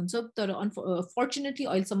पढ्नु भयो हुन्छ तर अनफर्चुनेटली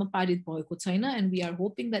अहिलेसम्म पारित भएको छैन and we are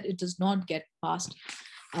hoping that it does not get passed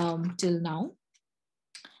till now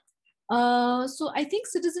So I think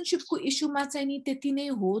citizenship को issue मा चाहिँ नि त्यति नै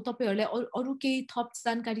हो तपाईहरुलाई अरु केही थप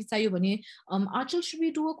जानकारी चाहियो भने Aachal, should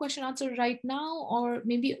we do a question answer right now or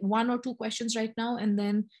maybe 1 or 2 questions right now and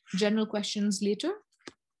then general questions later?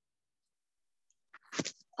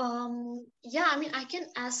 Yeah, I mean I can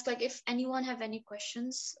ask like if anyone have any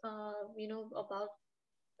questions about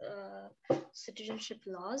citizenship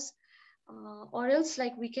laws or else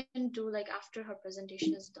like we can do like after her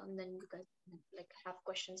presentation is done then you guys like have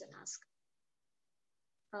questions and ask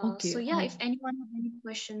okay. So yeah, if anyone have any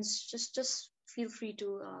questions just feel free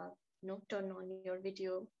to turn on your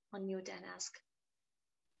video on mute and ask.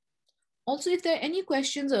 Also if there are any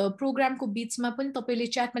questions program ko beats ma pani tapaile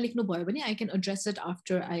chat ma lekhnu bhayo bhane I can address it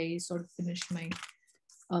after I sort of finish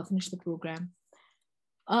the program.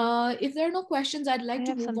 If there are no questions, I'd like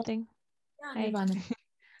to have move something. on. Hi.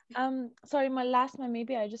 Nirvana. Sorry, my last one,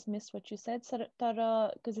 maybe I just missed what you said.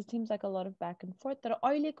 Because it seems like a lot of back and forth. Tara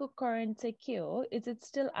oileko current चाहिँ के हो? Is it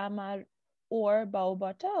still ama or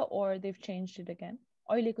baubata, or they've changed it again?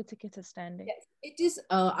 Oileko चाहिँ के छ standing? Yes, it is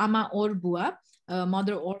ama or bua,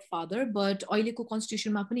 mother or father, but oileko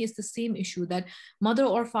constitution ma pani is the same issue that mother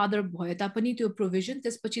or father bhaye tapani त्यो provision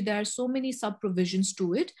त्यसपछि there are so many sub provisions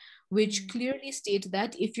to it which clearly state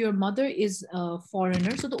that if your mother is a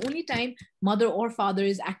foreigner, so the only time mother or father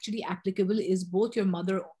is actually applicable is both your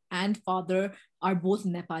mother and father are both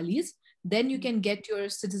Nepalis, then you can get your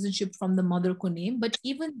citizenship from the mother ko name, but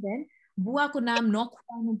even then बुवाको नाम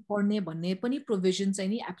नखुवाउनु पर्ने भन्ने पनि provision चाहिँ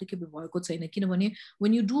नि applicable भएको छैन किनभने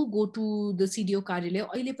when you do go to the CDO कार्यालय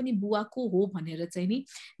अहिले पनि बुवाको हो भनेर चाहिँ नि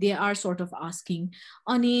they are sort of asking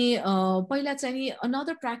अनि पहिला चाहिँ नि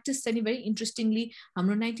another practice चाहिँ नि very interestingly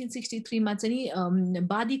हाम्रो 1963 मा चाहिँ नि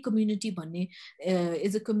बादी community भन्ने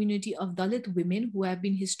is a community of Dalit women who have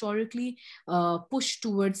been historically pushed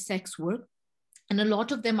towards sex work. And a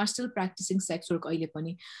lot of them are still practicing sex work.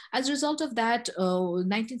 As a result of that,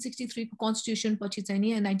 1963 Constitution and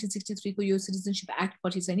 1963 Citizenship Act,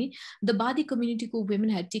 the Badi community women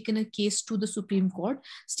had taken a case to the Supreme Court,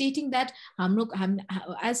 stating that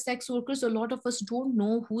as sex workers, a lot of us don't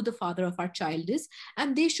know who the father of our child is,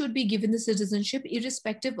 and they should be given the citizenship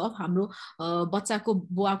irrespective of hamro bachako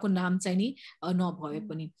buako naam चाहिँ नि नभए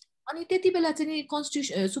पनि. अनि त्यति बेला चाहिँ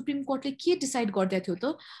constitution supreme कोर्टले के decide गर्दै थियो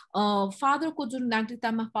त फादरको जुन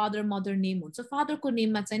नागरिकतामा फादर मदर नेम हुन्छ फादरको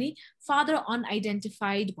नेममा चाहिँ नि फादर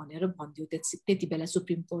अनआइडेन्टिफाइड भनेर भन्थ्यो त्यति बेला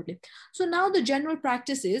supreme कोर्टले. So now the general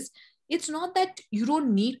practice is it's not that you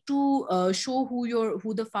don't need to show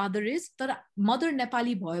who the father is, तर mother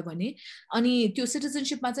Nepali भयो भने अनि त्यो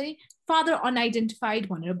citizenshipमा चाहिँ father unidentified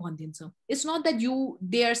भनेर भनिदिन्छ. It's not that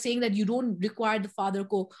they are saying that you don't require the father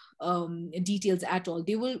ko details at all.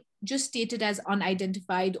 They will just state it as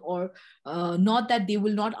unidentified or not that they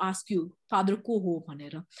will not ask you father ko ho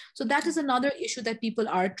bhanera. So that is another issue that people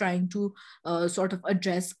are trying to sort of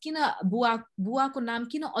address. Kina बुवा को नाम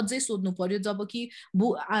किन अझै सोध्नु पर्यो जबकि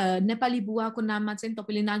नेपाली बुवाको नाममा चाहिँ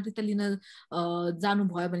तपाईले नागरिकता लिन जानु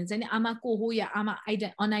भयो भने चाहिँ आमा को हो या आमा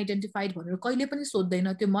अनआइडेन्टिफाइड भनेर कहिले पनि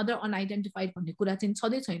सोध्दैन. त्यो मदर अनआइडेन्टिफाइड भन्ने कुरा चाहिँ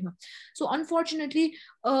छँदै छैन. So unfortunately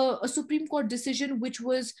a Supreme Court decision which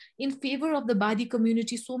was in favor of the Badi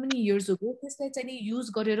community so many years ago त्यसलाई चाहिँ नि युज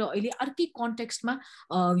गरेर अहिले अर्कै कन्टेक्स्टमा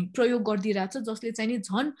प्रयोग गर्दिरहेछ जसले चाहिँ नि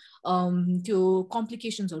झन् त्यो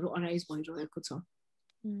कम्प्लिकेशन्सहरु अराइज भइरहेको छ.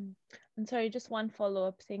 I'm sorry, just one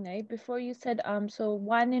follow-up thing. Before you said, so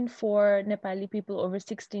 1 in 4 Nepali people over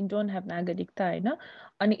 16 don't have nagarikta, no?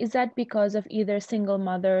 And is that because of either single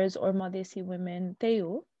mothers or Madesi women?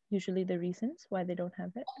 Teyo, usually the reasons why they don't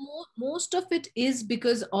have it? Most of it is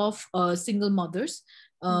because of single mothers.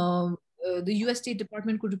 The US State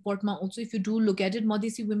Department could report also, if you do look at it,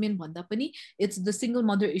 Madesi women bhanda pani, it's the single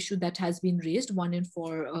mother issue that has been raised, 1 in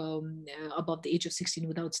 4 above the age of 16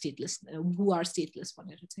 without stateless, who are stateless.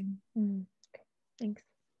 Okay, thanks.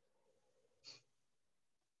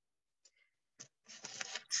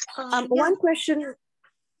 One question.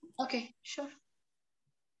 Okay, sure.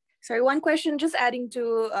 Sorry, one question, just adding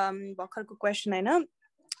to Bakharko question, I know.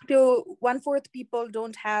 1/4 people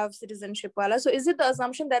don't have citizenship wala. So is it the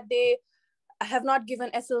assumption that they have not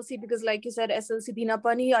given SLC because, like you said, SLC dina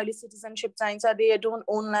pani ahile citizenship chahincha, they don't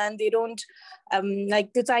own land, they don't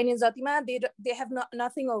like the Chinese jatima, they have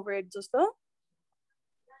nothing over it just though?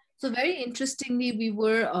 So very interestingly, we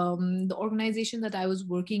were the organization that I was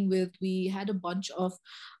working with, we had a bunch of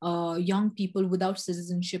young people without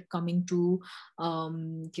citizenship coming to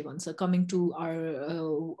our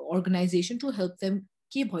organization to help them.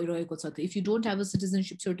 If you don't have a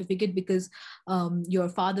citizenship certificate because your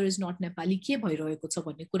father is not Nepali,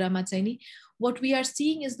 what we are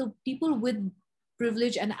seeing is the people with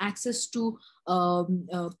privilege and access to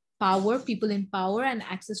power, people in power and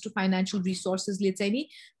access to financial resources, let's say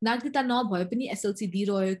nagrita nabhaye pani SLC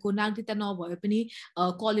diरहेको, nagrita nabhaye pani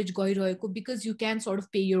college गइरहेको, because you can sort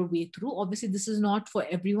of pay your way through. Obviously this is not for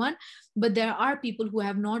everyone, but there are people who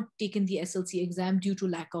have not taken the SLC exam due to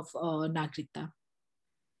lack of nagrita.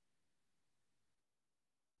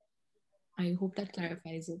 I hope that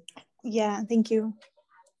clarifies it. Yeah, thank you.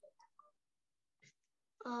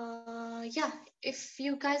 Yeah, if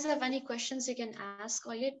you guys have any questions, you can ask,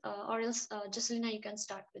 or else Jesselina, you can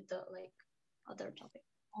start with the other topic.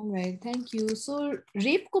 All right, thank you. So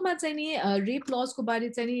rape ko ma chahi ni rape laws ko bare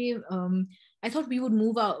chahi ni I thought we would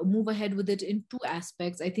move ahead with it in two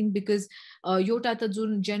aspects. I think because एउटा त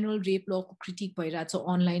जुन general rape law को critique भइरहेछ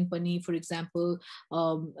online पनि, for example,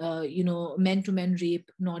 you know, men-to-men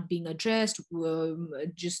rape not being addressed,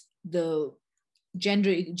 just the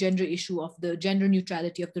gender issue of the gender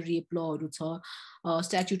neutrality of the rape law,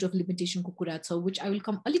 statute of limitation ko कुरा छ, which I will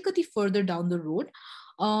come alikati further down the road.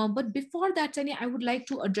 But before that, I would like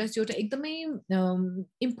to address your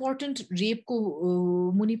important rape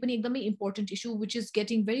ko muni pani ekdamai important issue which is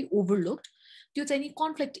getting very overlooked. त्यो चाहिँ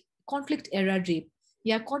conflict era rape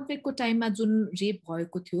या conflict को time मा जुन rape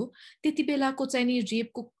भएको थियो त्यति बेलाको चाहिँ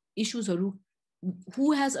rape को issues हरु,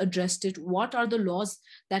 who has addressed it, what are the laws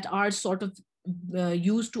that are sort of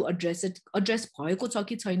used to address it, address भएको छ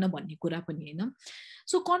कि छैन भन्ने कुरा पनि हैन.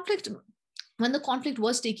 So when the conflict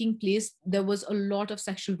was taking place, there was a lot of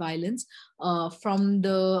sexual violence from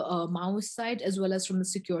the Maoist side as well as from the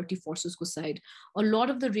security forces side. A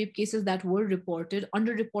lot of the rape cases that were reported,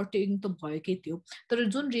 under-reporting to bhayeकै थियो, तर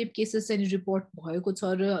जुन rape cases चाहिँ report भएको छ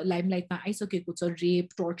र limelight मा आइसकेको छ,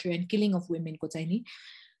 rape, torture and killing of women को चाहिँ नि,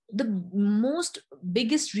 the most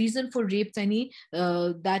biggest reason for rape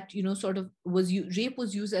that, you know, sort of rape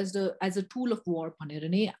was used as a tool of war,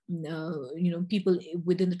 you know, people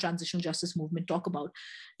within the transitional justice movement talk about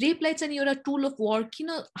rape like a tool of war.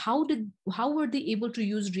 How were they able to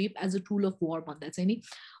use rape as a tool of war?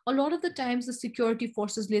 A lot of the times the security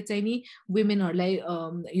forces women are like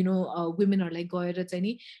women are like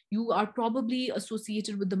you are probably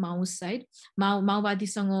associated with the Maoist side, Maoवादी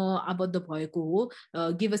सँग आबद्ध भएको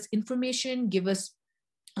हो, give us information, give us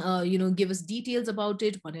give us details about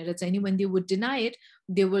it. When they would deny it,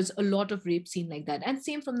 there was a lot of rape scene like that. And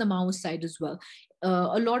same from the Maoist side as well.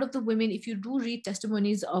 A lot of the women, if you do read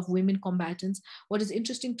testimonies of women combatants, what is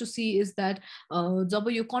interesting to see is that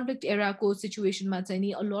your conflict era situation,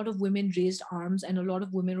 a lot of women raised arms, and a lot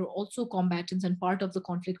of women were also combatants and part of the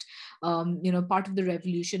conflict, part of the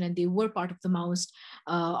revolution, and they were part of the Maoist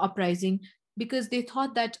uprising, because they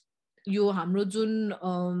thought that यो हाम्रो जुन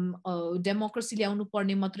democracy ल्याउनु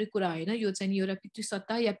पर्ने मात्रै कुरा हैन, यो चाहिँ एउटा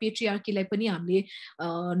पितृसत्ता या पेट्रियार्कीलाई पनि हामीले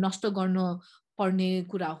नष्ट गर्न पर्ने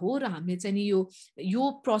कुरा हो, र हामीले चाहिँ यो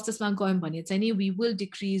प्रोसेसमा गयौं भने चाहिँ we will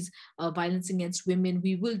decrease violence against women,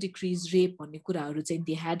 we will decrease rape भन्ने कुराहरु चाहिँ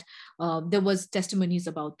they had there was testimonies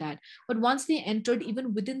about that. But once they entered,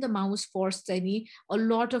 even within the Maoist force चाहिँ a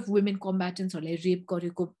lot of women combatants हरुले rape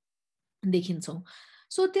गरेको देखिन्छौं.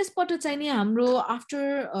 So त्यसबाट चाहिँ हाम्रो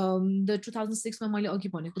after the 2006 मा मैले अघि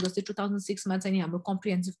भनेको जस्तै 2006 मा चाहिँ हाम्रो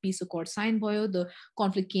comprehensive peace accord sign भयो, the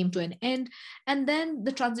conflict came to an end, and then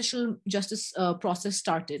the transitional justice process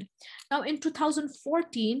started. Now in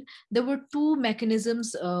 2014 there were two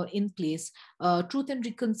mechanisms in place, Truth and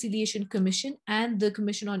Reconciliation Commission and the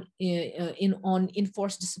Commission on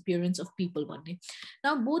Enforced Disappearance of People भन्ने.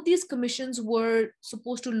 Now both these commissions were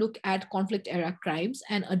supposed to look at conflict era crimes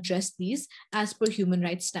and address these as per human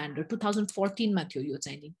rights standard. 2014 मा थियो यो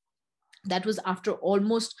चाहिँ नि. That was after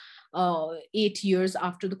almost 8 years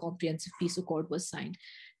after the comprehensive peace accord was signed.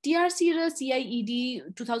 TRC raw CIED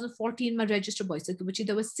 2014 मा register भइसकेपछि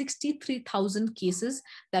there was 63,000 cases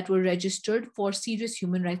that were registered for serious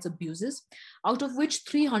human rights abuses, out of which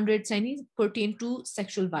 300 pertain to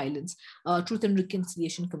sexual violence, Truth and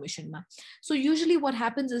Reconciliation Commission मा. So usually what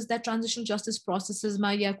happens is that transitional justice processes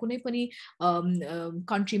मा या कुनै पनि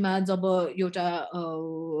country मा जब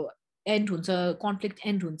एउटा end huncha, conflict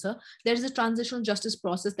end huncha, there is a transitional justice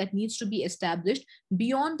process that needs to be established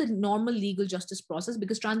beyond the normal legal justice process,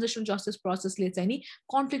 because transitional justice process le chahi ni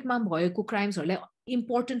conflict ma bhayeko crimes harulai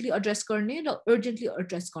importantly address गर्ने र urgently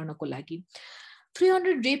address गर्नको लागि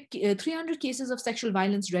 300 cases of sexual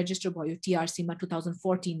violence registered भयो TRC मा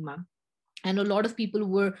 2014 मा. And a lot of people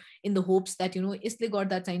were in the hopes that यसले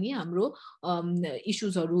गर्दा चाहिँ नि हाम्रो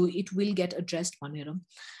issues haru it will get addressed भनेर.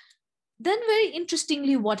 Then very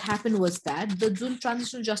interestingly, what happened was that the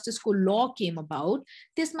transitional justice law came about.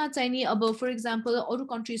 त्यसमा चाहिँ नि अब for example अरु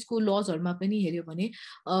countries को laws हरुमा पनि हेर्यो भने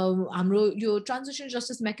हाम्रो यो transitional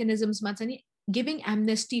justice mechanisms मा चाहिँ नि giving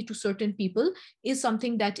amnesty to certain people is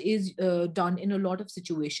something that is done in a lot of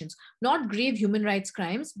situations. Not grave human rights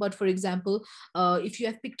crimes, but for example, if you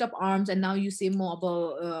have picked up arms and now you say म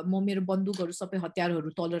मेरो बन्दुकहरु सबै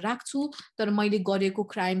हतियारहरु तल राख्छु तर मैले गरेको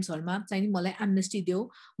क्राइम्सहरुमा चाहिँ नि मलाई amnesty देऊ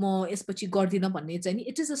म यसपछि गर्दिन भन्ने चाहिँ नि,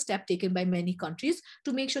 it is a step taken by many countries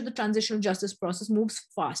to make sure the transitional justice process moves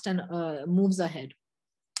fast and moves ahead.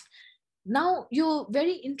 Now,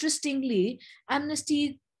 very interestingly,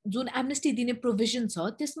 amnesty Jun amnesty दिने प्रोभिजन छ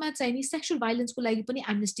त्यसमा चाहिँ नि सेक्सुअल भाइलेन्सको लागि पनि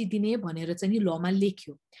एमनेस्टी दिने भनेर चाहिँ नि लमा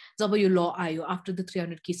लेख्यो जब यो ल आयो after the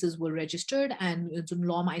 300 cases were registered end जुन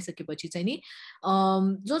लमा आइसकेपछि चाहिँ नि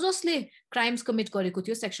जसले क्राइम्स कमिट गरेको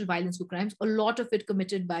थियो sexual भाइलेन्सको crimes a lot of it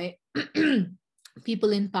committed by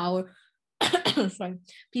people in power sorry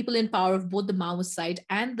people in power of both the Maoist side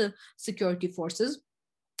and the security forces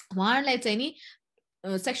उहाँहरूलाई चाहिँ नि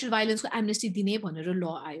sexual violence को amnesty dine bhanera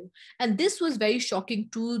law ayo, and this was very shocking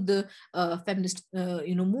to the feminist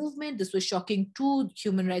movement. This was shocking to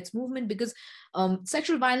human rights movement because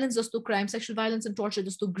sexual violence jasto crime, sexual violence and torture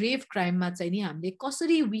jasto grave crime ma chai ni hamle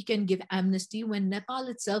kasari we can give amnesty when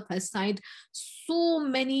Nepal itself has signed so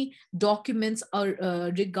many documents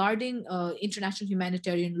regarding international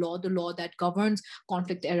humanitarian law, the law that governs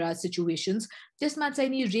conflict era situations. त्यसमा चाहिँ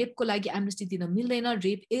नि रेपको लागि amnesty दिन मिल्दैन.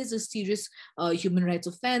 Rape is a serious human rights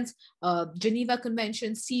offence. Geneva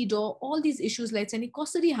convention, CEDAW, all these issues like चाहिँ नि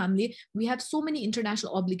कसरी हामीले we have so many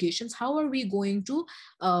international obligations, how are we going to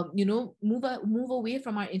move away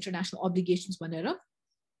from our international obligations भनेर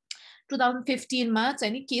 2015 मा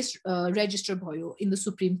चाहिँ नि केस रेजिस्टर भयो in the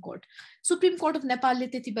Supreme Court. Supreme Court of Nepal ले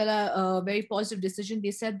त्यति बेला very positive decision.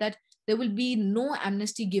 They said that there will be no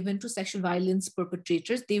amnesty given to sexual violence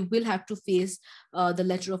perpetrators. They will have to face the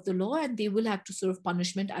letter of the law and they will have to serve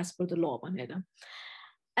punishment as per the law भनेर.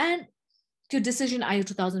 And त्यो decision आयो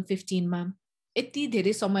 2015 मा. यति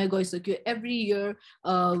धेरै समय गइसक्यो. Every year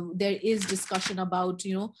there is discussion about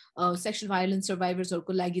sexual violence survivors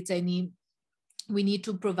हरुको लागि चाहिँ नि we need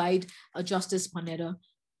to provide justice bhanera.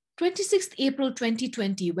 26th April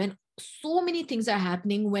 2020, when so many things are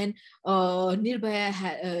happening, when Nirbhaya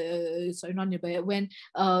when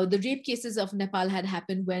the rape cases of Nepal had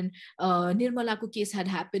happened, when Nirmalako case had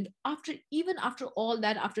happened, even after all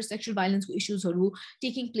that, after sexual violence issues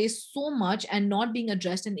taking place so much and not being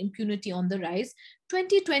addressed and impunity on the rise,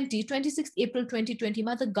 26th April 2020,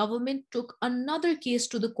 the government took another case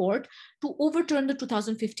to the court to overturn the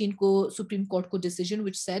 2015 Supreme Court decision,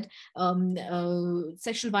 which said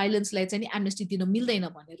sexual violence like any amnesty dinu mildaina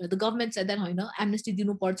bhanera. The government said that amnesty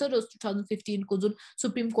dinu parcha र 2015 को जुन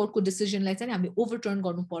Supreme Court को decision लाई चाहिँ हामीले overturn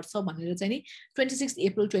गर्नु पर्छ भनेर चाहिँ नि 26th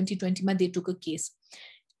April 2020 मा they took a case.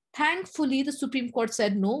 Thankfully, the Supreme Court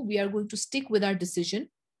said no, we are going to stick with our decision.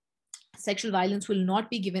 Sexual violence will not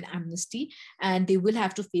be given amnesty and they will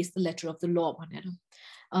have to face the letter of the law.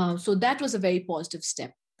 So that was a very positive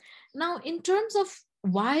step. Now, in terms of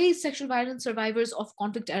why sexual violence survivors of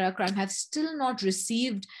conflict era crime have still not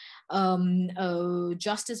received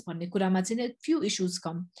justice, a few issues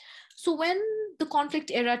come. So when the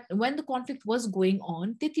conflict was going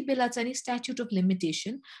on, त्यति बेला चाहिँ statute of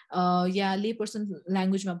limitation, layperson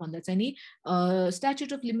language ma bhanda चाहिँ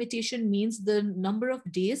statute of limitation means the number of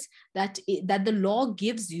days that the law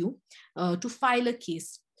gives you to file a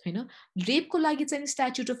case. Rape को लागि चाहिँ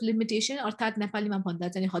statute of limitation अर्थात नेपालीमा भन्दा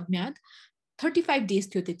चाहिँ हदम्याद 35 days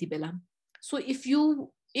थियो त्यति बेला. So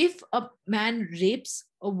if a man rapes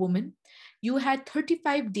a woman, you had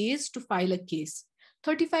 35 days to file a case.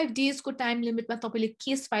 35 days को time limit मा तपाईले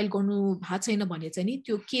केस फाइल गर्नु भएको छैन भने चाहिँ नि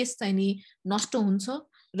त्यो केस चाहिँ नि नष्ट हुन्छ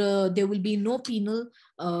र there will be no penal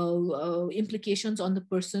implications on the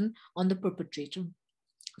person, on the perpetrator.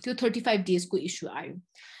 त्यो 35 days को issue आयो.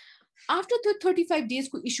 After the 35 days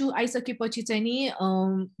को issue आइसकेपछि चाहिँ नि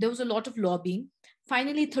there was a lot of lobbying.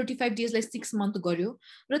 Finally 35 days like 6 months गर्यो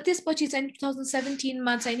र त्यसपछि चाहिँ 2017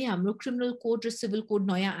 मा चाहिँ नि हाम्रो क्रिमिनल कोड र सिभिल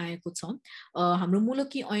कोड नयाँ आएको छ. हाम्रो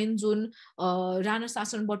मुलकी ऐन जुन राणा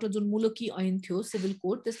शासनबाट जुन मुलकी ऐन थियो सिभिल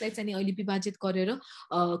कोड त्यसलाई चाहिँ नि अहिले विभाजित गरेर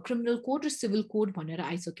क्रिमिनल कोड र सिभिल कोड भनेर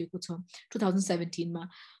आइसकेको छ 2017 मा.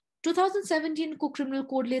 2017 को क्रिमिनल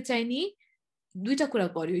कोडले चाहिँ नि दुईटा कुरा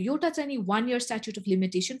गर्यो. एउटा चाहिँ नि 1 year statute of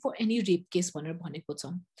limitation for any rape case भनेर भनेको छ.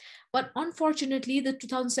 But unfortunately the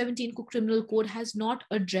 2017 को criminal code has not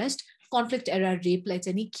addressed conflict era rape लाई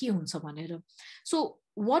चाहिँ नि के हुन्छ भनेर. So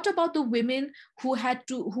what about the women who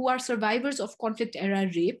are survivors of conflict era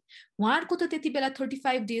rape? उहाँहरुको त त्यति बेला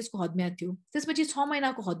 35 days को हदम्याद थियो. त्यसपछि 6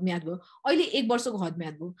 महिनाको हदम्याद भयो. अहिले 1 वर्षको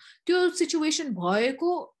हदम्याद भयो. त्यो सिचुएसन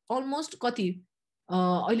भएको almost कति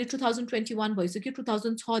अहिले 2021 भइसक्यो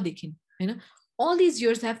 2006 देखि हैन. All these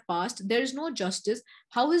years have passed. There is no justice.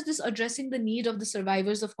 How is this addressing the need of the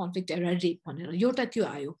survivors of conflict era rape?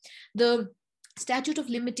 The statute of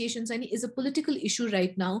limitations is a political issue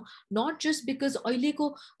right now, not just because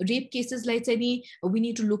oileko rape cases like we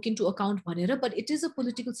need to look into account bhanera, but it is a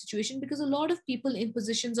political situation because a lot of people in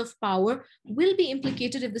positions of power will be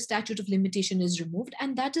implicated if the statute of limitation is removed.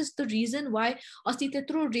 And that is the reason why अस्ति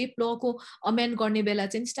त्यत्रो rape law को amend गर्ने बेला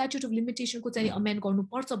चाहिँ statute of limitation को चाहिँ amend गर्नु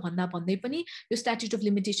पर्छ भन्दा भन्दै पनि यो statute of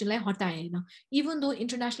limitation lie हटाएन, even though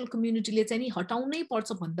international community ले चाहिँ हटाउनै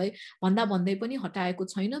पर्छ भन्दा भन्दै पनि हटाएको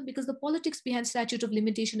छैन, because the politics behind statute of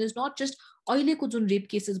limitation is not just अहिलेको जुन रेप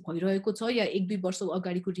केसेस भइरहेको छ या 1-2 वर्ष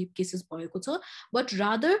अगाडिको रेप केसेस भएको छ, but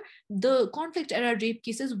rather the conflict era rape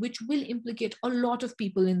cases which will implicate a lot of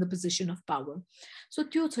people in the position of power. So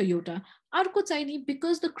त्यो छ एउटा. अर्को चाहिँ नि,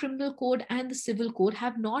 because the criminal code and the civil code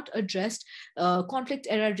have not addressed conflict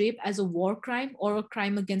era rape as a war crime or a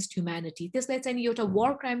crime against humanity, त्यसलाई चाहिँ नि एउटा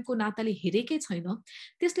war crime को नाताले हेरेकै छैन.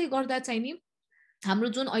 त्यसले गर्दा चाहिँ नि हाम्रो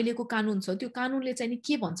जुन अहिलेको कानुन छ त्यो कानुनले चाहिँ नि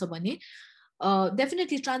के भन्छ भने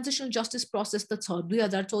डेफिनेटली ट्रान्जिसनल जस्टिस प्रोसेस त छ.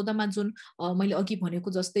 2014 मा जुन मैले अघि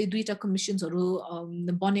भनेको जस्तै 2टा कमिसन्सहरु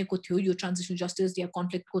बनेको थियो यो ट्रान्जिसनल जस्टिस या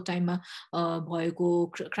कन्फ्लिक्टको टाइममा भएको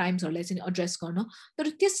क्राइम्सहरुलाई चाहिँ एड्रेस गर्न, तर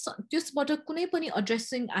त्यसबाट कुनै पनि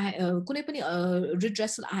एड्रेसिङ कुनै पनि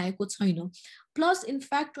रिड्रेसल आएको छैन. Plus, in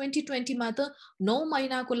fact, 2020 मा त 9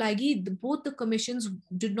 महिनाको लागि both the commissions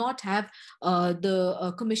did not have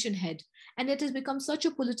the commission head, and it has become such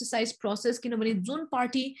a politicized process किनभने जुन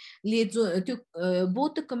पार्टीले त्यो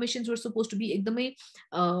both the commissions were supposed to be एकदमै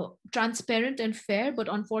transparent and fair, but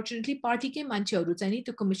unfortunately पार्टीकै मान्छेहरु चाहिँ नि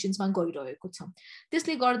त्यो कमिसन्समा गइरहेको छ.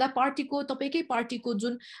 त्यसले गर्दा पार्टीको तपाईकै पार्टीको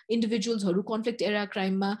जुन इन्डिभिजुअल्सहरु कन्फ्लिक्ट एरा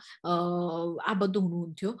क्राइममा आबद्ध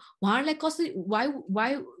हुनुहुन्थ्यो उहाँहरुलाई कसरी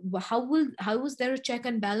how is there a check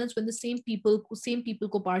and balance when the same people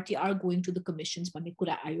ko party are going to the commissions भन्ने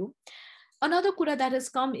कुरा आयो. Another kura that has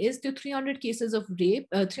come is the 300 cases of rape,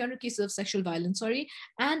 300 cases of sexual violence,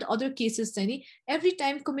 and other cases. Every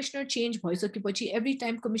time commissioner change bhaisकेपछि, every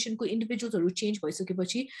time commission ko individuals haru change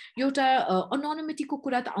bhaisकेपछि एउटा anonymity ko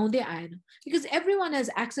kura ta आउँदै आएन, because everyone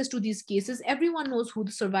has access to these cases, everyone knows who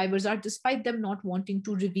the survivors are despite them not wanting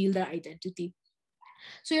to reveal their identity.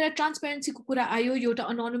 So एउटा transparency को कुरा आयो, एउटा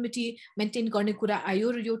anonymity maintain गर्ने कुरा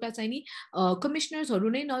आयो, र एउटा चाहिँ नि कमिशनर्सहरु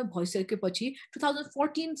नै नभइसकेपछि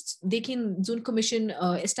 2014 देखि जुन कमिसन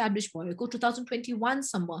एस्टाब्लिश भएको 2021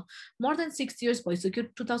 सम्म more than 6 years भइसक्यो,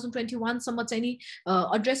 2021 सम्म चाहिँ नि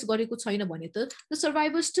एड्रेस गरेको छैन भने त the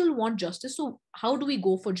survivors still want justice. So how do we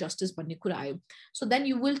go for justice भन्ने कुरा आयो. So then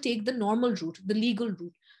you will take the normal route, the legal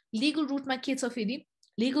route. Legal route मा के छ फेरि,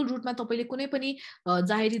 legal route मा तपाईले कुनै पनि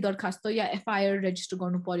जाहेरी दरखास्त या एफआईआर रेजिस्टर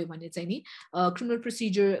गर्नु पर्यो भने चाहिँ नि क्रिमिनल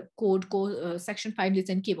प्रोसिजर कोड को सेक्सन 5 ले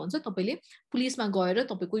चाहिँ के भन्छ, तपाईले पुलिसमा गएर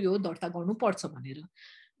तपाईको यो दर्ता गर्नु पर्छ भनेर.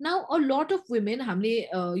 Now a lot of women हामीले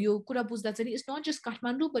यो कुरा बुझ्दा चाहिँ it's not just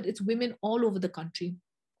Kathmandu but it's women all over the country.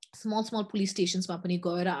 Small police stations मा पनि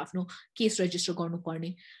गएर आफ्नो केस रेजिस्टर गर्नु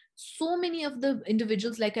पर्ने. So many of the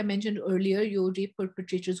individuals, like I mentioned earlier, your rape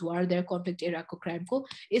perpetrators who are there conflict era ko crime ko,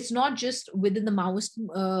 it's not just within the Maoist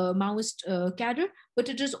cadre, but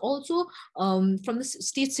it is also from the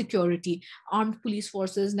state security, armed police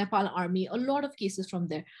forces, Nepal army, a lot of cases from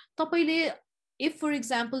there. Tapaile, if, for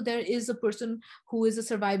example, there is a person who is a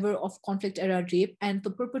survivor of conflict era rape and the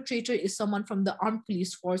perpetrator is someone from the armed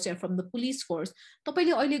police force or from the police force,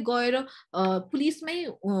 तपाईले अहिले गएर पुलिसमै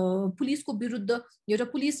पुलिसको विरुद्ध एउटा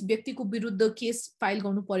police व्यक्तिको विरुद्ध case file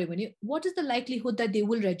गर्नु पर्यो भने what is the likelihood that they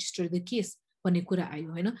will register the case भन्ने कुरा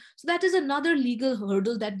आयो हैन. So that is another legal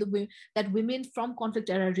hurdle that women from conflict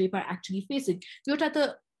era rape are actually facing. एउटा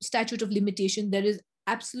त statute of limitation, there is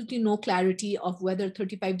absolutely no clarity of whether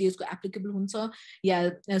 35 days ko applicable huncha ya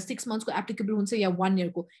 6 months ko applicable huncha ya 1 year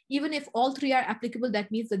ko. Even if all three are applicable, that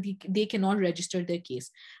means that they cannot register their case.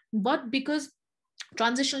 But because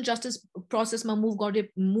transitional justice process ma move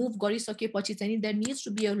गरिसकेपछि चाहिँ there needs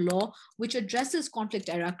to be a law which addresses conflict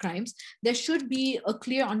era crimes. There should be a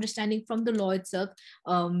clear understanding from the law itself.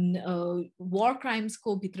 War crimes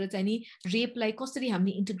को भित्र चाहिँ नि rape लाई कसरी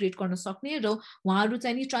हामीले integrate गर्न सक्ने र उहाँहरु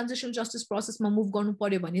चाहिँ नि transitional justice process मा move गर्नु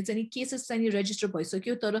पर्यो भने चाहिँ नि cases चाहिँ नि register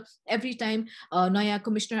भइसक्यो, तर every time नयाँ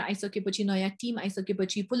commissioner आइसकेपछि, नयाँ team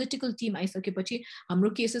आइसकेपछि, political team आइसकेपछि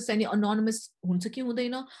हाम्रो cases चाहिँ नि anonymous हुन्छ कि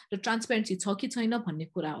हुँदैन र transparency छ कि छैन भन्ने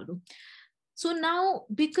कुराहरु. So now,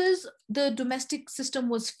 because the domestic system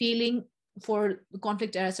was failing for the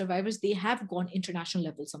conflict era survivors, they have gone international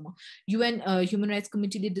level. UN Human Rights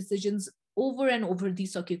Committee decisions over and over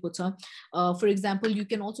these sakeko cha. For example, you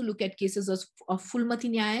can also look at cases of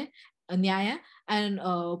Fulmati Nyaya and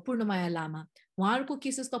Purnamaya Lama. उहाँहरुको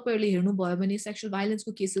cases तपाईहरुले हेर्नु भयो भने sexual violence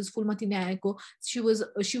को cases Fulmati Nyaya ko she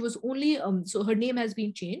was only so her name has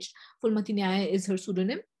been changed. Fulmati Nyaya is her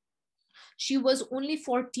pseudonym. She was only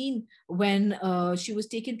 14 when she was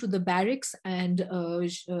taken to the barracks, and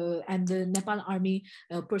the Nepal army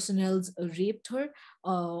personnel raped her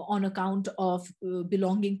on account of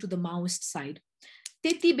belonging to the Maoist side.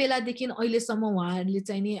 त्यति बेलादेखि अहिलेसम्म उहाँहरूले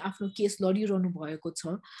चाहिँ नि आफ्नो case लडिरहनु भएको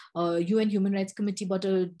छ UN human rights कमिटीबाट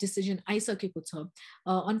decision आइसकेको छ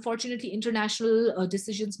अनफर्चुनेटली इन्टरनेशनल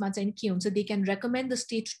डिसिजन्समा चाहिँ के हुन्छ दे क्यान recommend the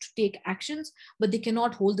state to take actions but they can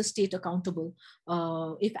nut hold the state accountable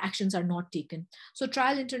if actions are not taken. So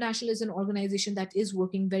Trial International is an organization that is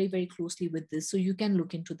working very, very closely with this, so you can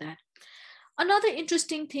look into that. Another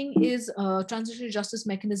interesting thing is transitional justice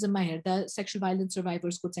mechanism ma herda sexual violence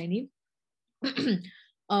survivors ko चाहिँ नि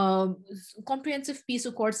comprehensive peace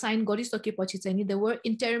accord sign गरिसकेपछि चाहिँ नि there were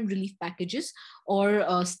interim relief packages or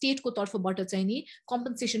state को तर्फबाट चाहिँ नि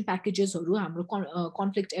compensation packages हरु हाम्रो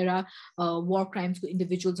conflict era war crimes को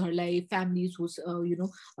individuals हरुलाई families whose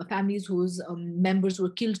families whose members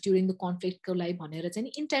were killed during the conflict को लागि भनेर चाहिँ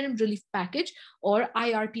नि interim relief package or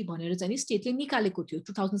IRP भनेर चाहिँ नि state ले निकालेको थियो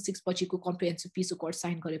 2006 पछिको comprehensive peace accord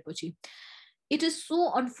sign गरेपछि. It is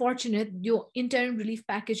so unfortunate your interim relief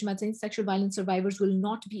package sexual violence survivors will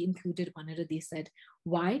not be included, they said.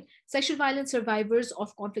 Why? Sexual violence survivors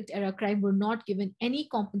of conflict era crime were not given any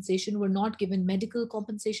compensation, were not given medical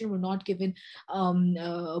compensation, were not given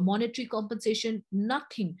monetary compensation,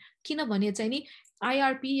 nothing.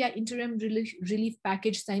 IRP या interim relief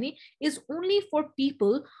package is only for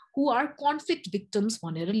people who are conflict victims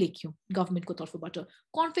भनेर लेख्यो government को तर्फबाट.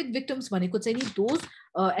 Conflict victims भनेको चाहिँ those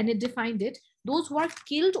and it defined it, those who are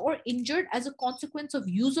killed or injured as a consequence of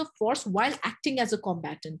use of force while acting as a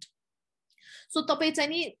combatant. So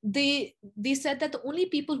they said that the only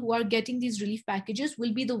people who are getting these relief packages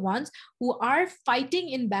will be the ones who are fighting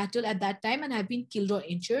in battle at that time and have been killed or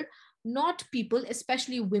injured, not people,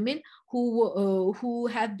 especially women who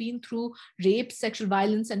have been through rape, sexual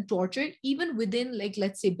violence, and torture, even within, like,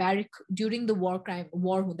 let's say, barrack during the war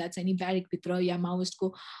that's any barrack pitra ya Maoist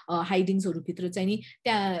ko hidings haru pitra chani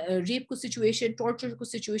rape ko situation, torture ko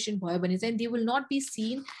situation bhayo bhane chai they will not be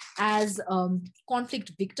seen as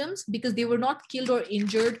conflict victims because they were not killed or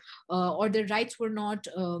injured or their rights were not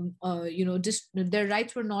their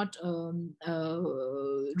rights were not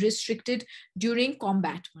restricted during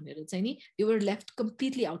combat. They were left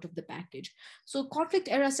completely out of the package. So conflict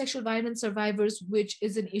era sexual violence survivors, which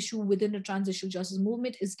is an issue within the transitional justice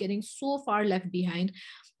movement, is getting so far left behind.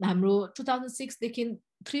 2006,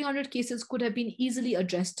 300 cases could have been easily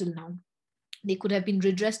addressed till now. They could have been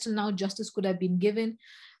redressed till now, justice could have been given.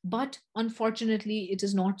 But unfortunately, it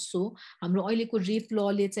is not so. Rape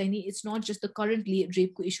law, it's not just the current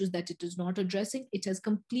rape issues that it is not addressing. It has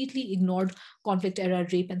completely ignored conflict era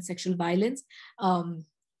rape and sexual violence.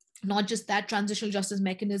 Not just that, transitional justice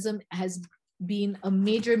mechanism has been a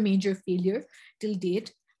major failure till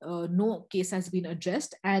date. No case has been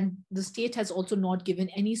addressed, and the state has also not given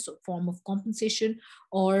any form of compensation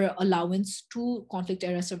or allowance to conflict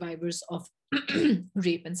era survivors of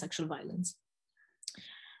rape and sexual violence.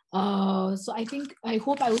 So I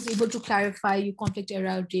hope I was able to clarify conflict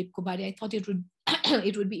era rape ko bare. I thought it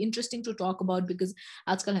would be interesting to talk about because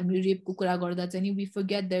Aachal hamile rape ko kura garda chani we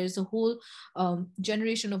forget there is a whole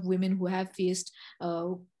generation of women who have faced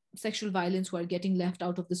sexual violence who are getting left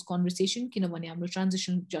out of this conversation. Kinabhane hamro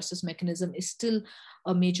transition justice mechanism is still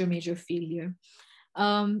a major failure.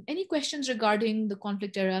 Any questions regarding the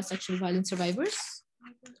conflict era sexual violence survivors?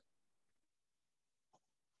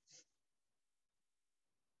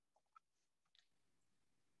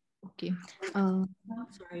 Okay.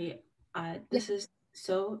 Sorry, this is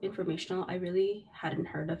so informational. I really hadn't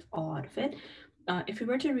heard of a lot of it. If we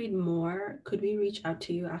were to read more, could we reach out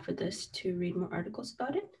to you after this to read more articles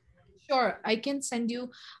about it? Sure, I can send you.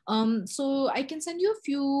 So I can send you a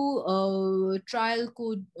few trial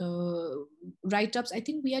code write-ups. I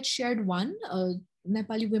think we had shared one.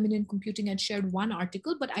 Nepali Women in Computing had shared one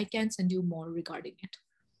article, but I can send you more regarding it.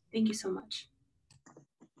 Thank you so much.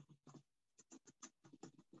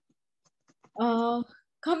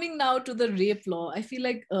 Coming now to the rape law, I feel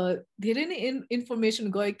like there is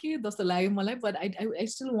information but I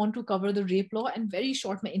still want to cover the rape law and very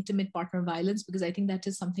short my intimate partner violence because I think that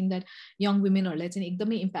is something that young women are let's say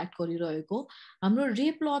impact गरिरहेको. हाम्रो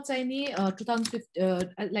rape law चाहिँ नि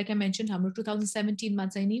 2015 like I mentioned हाम्रो 2017 मा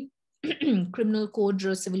चाहिँ नि criminal code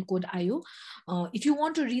or civil code ayo. If you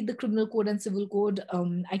want to read the criminal code and civil code,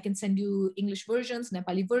 I can send you English versions,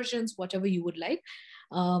 Nepali versions, whatever you would like.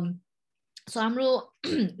 सो हाम्रो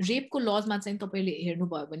रेपको लजमा चाहिँ तपाईँले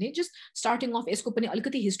हेर्नुभयो भने just starting of यसको पनि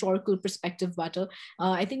अलिकति historical पर्सपेक्टिभबाट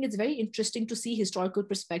I think it's very interesting to see historical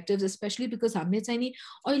perspective specially because हामीले चाहिँ नि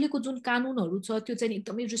अहिलेको जुन कानुनहरू छ त्यो चाहिँ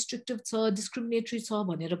एकदमै रिस्ट्रिक्टिभ छ डिस्क्रिमिनेटरी छ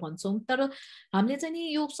भनेर भन्छौँ तर हामीले चाहिँ नि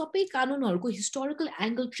यो सबै कानुनहरूको हिस्टोरिकल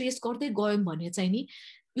एङ्गल ट्रेस गर्दै गयौँ भने चाहिँ नि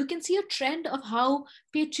you can see a trend of how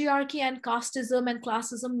patriarchy and casteism and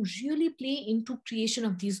classism really play into creation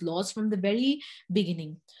of these laws from the very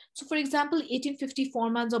beginning. So for example 1854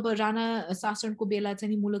 मा जब राणा शासनको बेला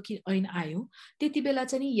चाहिँ मुलकी ऐन आयो त्यति बेला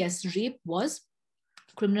चाहिँ yes rape was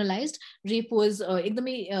criminalized. Rape was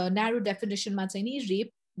एकदमै narrow definition मा चाहिँ नि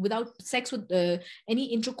rape without sex with any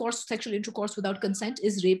intercourse sexual intercourse without consent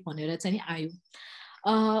is rape भनेर चाहिँ नि आयो.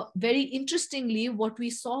 Very interestingly, what we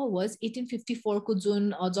saw was 1854 को जुन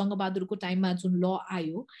जङ्गबहादुरको टाइममा जुन law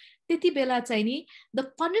आयो त्यति बेला चाहिँ नि the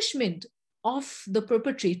punishment of the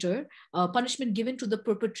perpetrator, punishment given to the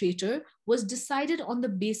perpetrator was decided on the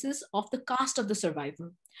basis of the caste of the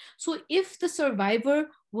survivor. So if the survivor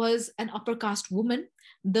was an upper caste woman,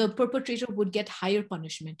 the perpetrator would get higher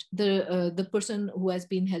punishment. The person who has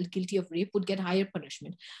been held guilty of rape would get higher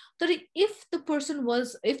punishment. So if the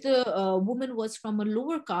woman was from a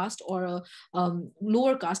lower caste or a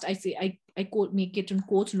lower caste, I quote, make it in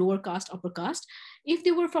quotes, lower caste, upper caste. If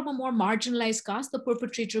they were from a more marginalized caste, the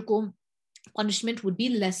perpetrator ko punishment would be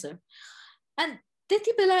lesser. And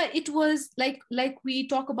त्यति बेला it was like we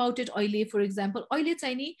talk about it अहिले for example अहिले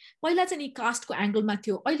चाहिँ नि पहिला चाहिँ नि कास्टको एंगलमा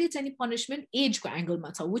थियो अहिले चाहिँ नि पनिशमेन्ट एजको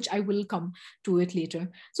एंगलमा छ which I will come to it later.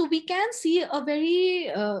 So we can see a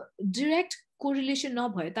very direct correlation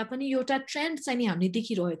नभए तापनि एउटा ट्रेन्ड चाहिँ नि हामीले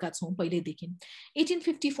देखिरहेका छौं पहिलेदेखि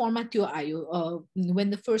 1854 मा त्यो आयो when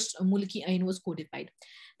the first मुलकी an was codified.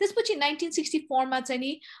 त्यसपछि 1964 मा चाहिँ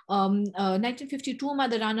नि 1952 मा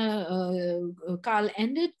द राणा काल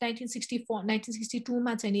ended. 1962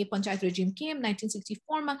 मा चाहिँ नि पञ्चायत regime came.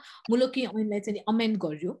 1964 मा मुलकी ऐनलाई चाहिँ नि अमेन्ड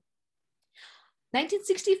गर्यो.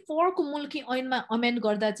 1964 को मुलकी ऐनमा अमेन्ड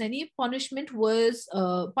गर्दा चाहिँ नि punishment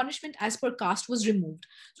as per caste was removed.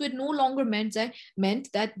 So it no longer meant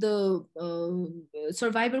that the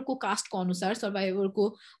survivor को caste को अनुसार survivor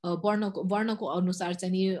को वर्ण को अनुसार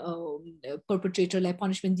चाहिँ नि perpetrator लाई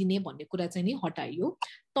punishment दिने भन्ने कुरा चाहिँ नि हटाइयो.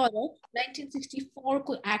 तर 1964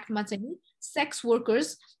 को एक्ट मा चाहिँ नि sex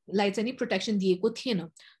workers लाई चाहिँ नि protection दिएको थिएन.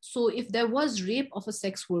 So if there was rape of a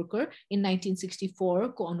sex worker in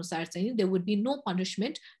 1964 को अनुसार चाहिँ नि there would be no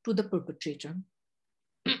punishment to the perpetrator.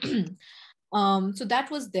 So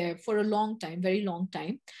that was there for a long time, very long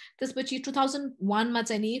time. त्यसपछि 2001 मा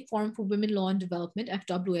चाहिँ नि Forum for Women Law and Development,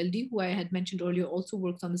 FWLD, who I had mentioned earlier, also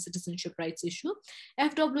works on the citizenship rights issue.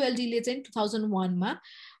 FWLD ले चाहिँ 2001 मा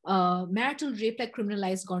marital rape लाई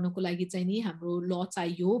criminalize गर्नको लागि चाहिँ नि हाम्रो law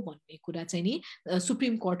चाहियो भन्ने कुरा चाहिँ नि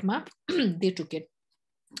Supreme Court मा they took it.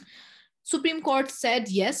 Supreme Court said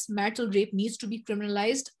yes, marital rape needs to be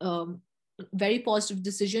criminalized. Very positive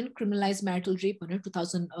decision, criminalize marital rape भनेर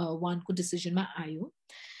 2001 को decision मा आयो.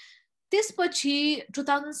 त्यसपछि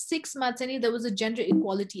 2006 मा चाहिँ नि there was a Gender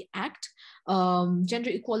Equality Act. Gender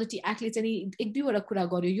Equality Act ले चाहिँ नि एक दुईवटा कुरा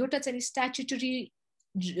गर्यो. एउटा चाहिँ नि statutory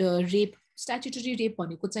rape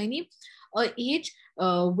भनेको चाहिँ नि age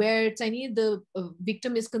where चाहिँ नि the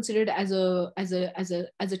victim is considered as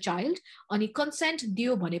a child. अनि consent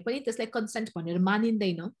दियो भने पनि त्यसलाई consent भनेर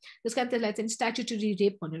मानिँदैन. त्यसकारण त्यसलाई चाहिँ statutory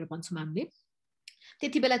rape भनेर भन्छौँ हामीले.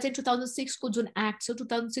 त्यति बेला चाहिँ 2006 को जुन एक्ट छ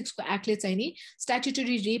 2006 को एक्टले चाहिँ नि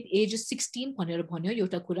statutory rape age 16 भनेर भन्यो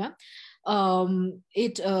एउटा कुरा.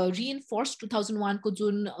 It reinforced 2001 को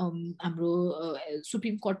जुन हाम्रो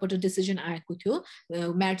Supreme Court बाट decision आएको थियो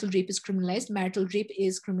marital rape is criminalized, marital rape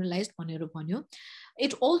is criminalized भनेर भन्यो.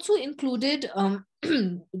 It also included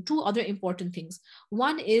two other important things.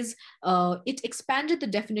 One is it expanded the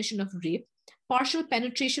definition of rape. Partial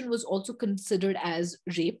penetration was also considered as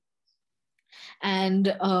rape.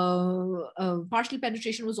 And partial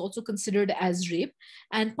penetration was also considered as rape.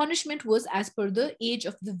 And punishment was as per the age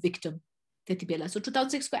of the victim. So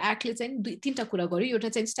 2006 को एक्टले चाहिँ तीनटा कुरा गर्यो. एउटा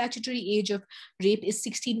चाहिँ statutory age of rape is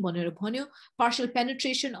 16 भनेर भन्यो. Partial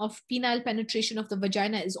penetration of penile penetration of the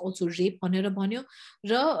vagina is also rape भनेर भन्यो.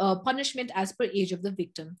 र punishment as per age of the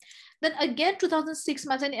victim. Then again 2006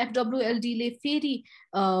 मा चाहिँ FWLD ले फेरि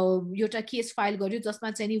एउटा केस फाइल गर्यो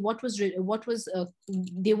जसमा चाहिँ नि what was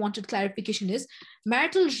they wanted clarification is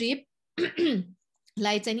marital rape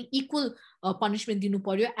लाई चाहिँ नि equal punishment दिनु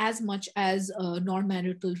पर्यो as much as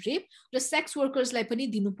non-marital rape. The sex workers लाई पनि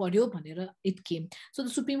दिनु पर्यो भनेर it came. So the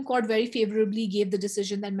Supreme Court very favorably gave the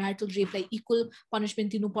decision that marital rape lie equal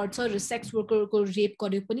punishment दिनु पर्छ र sex worker को rape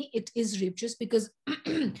गर्यो पनि it is rape just because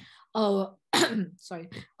a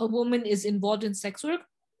woman is involved in sex work.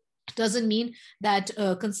 doesn't mean that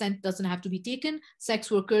consent doesn't have to be taken.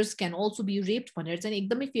 Sex workers can also be raped. It's an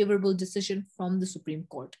ekdamai favorable decision from the Supreme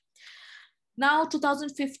Court. Now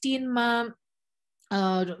 2015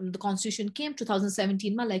 the constitution came.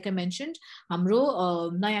 2017 like I mentioned,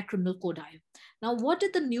 hamro naya criminal code aayo. Now what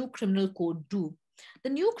did the new criminal code do? The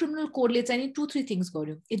new criminal code let's say 2-3 things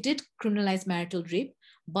garyo. It did criminalize marital rape,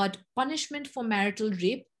 but punishment for marital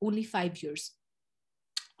rape only 5 years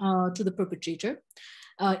to the perpetrator.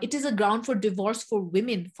 It is a ground for divorce for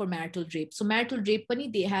women for marital rape. So marital rape,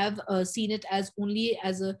 they have seen it as only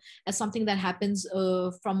as something that happens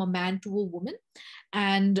from a man to a woman,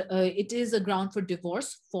 and it is a ground for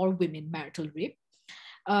divorce for women, marital rape.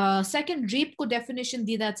 Second, rape ko definition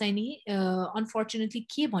dida chaini unfortunately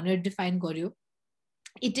ke bhaner define garyo.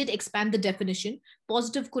 It did expand the definition.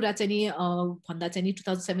 Positive kura chani bhanda chani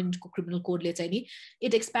 2007 criminal code le chani,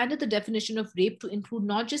 it expanded the definition of rape to include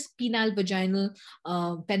not just penile vaginal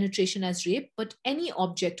penetration as rape, but any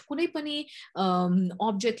object, kunai pani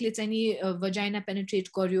object le chani vagina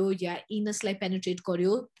penetrate garyo ya anus lai penetrate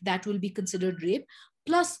garyo, that will be considered rape,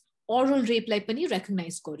 plus oral rape lai pani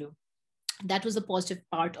recognized garyo. That was a positive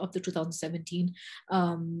part of the 2015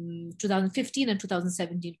 and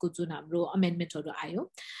 2017 ko jun hamro amendment haru ayo.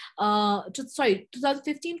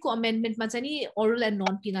 2015 ko amendment ma chani oral and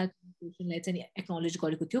non-penal lai chani acknowledge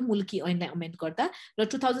gareko thyo mulki an lai amend garda, र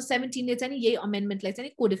 2017 ले chani यही amendment lai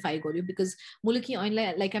chani codify garyo, because mulki an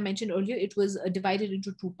lai, like I mentioned earlier, it was divided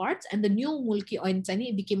into 2 parts, and the new mulki an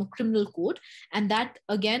chani became a criminal code, and that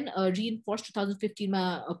again reinforced 2015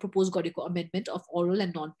 ma proposed gareko amendment of oral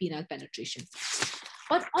and non-penal penetration.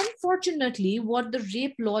 But unfortunately, what the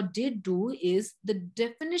rape law did do is the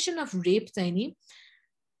definition of rape,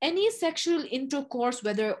 any sexual intercourse,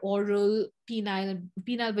 whether oral, penile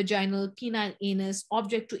vaginal, penile anus,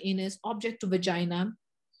 object to vagina,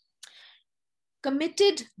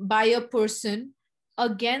 committed by a person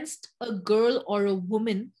against a girl or a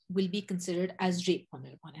woman will be considered as rape.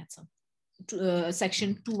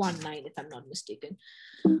 Section 219, if I'm not mistaken.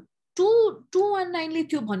 219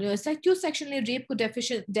 त्यो भन्यो त्यो सेक्सनले Repco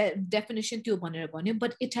definition त्यो भनेर भन्यो,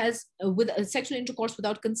 but it has with a sexual intercourse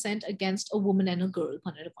without consent against a woman and a girl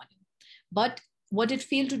भनेर भन्यो. But what it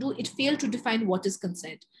failed to do, it failed to define what is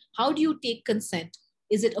consent. How do you take consent?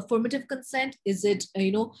 Is it affirmative consent? Is it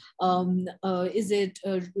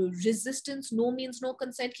resistance? No means no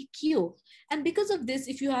consent. And because of this,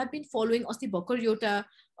 if you have been following Asti Bakar Yota,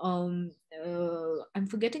 I'm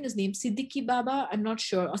forgetting his name, Siddiqui Baba, I'm not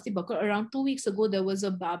sure. Asti Bakar, around 2 weeks ago, there was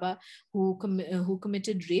a Baba who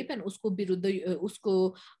committed rape, and usko birudha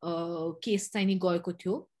usko case tiny goyko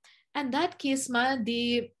thyo. And that case ma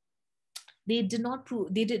they did not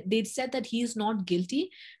prove, they said that he is not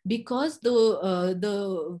guilty because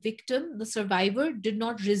the victim, the survivor, did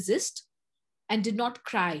not resist and did not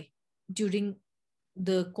cry during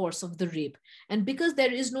the course of the rape. And because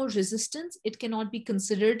there is no resistance, it cannot be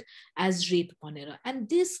considered as rape. And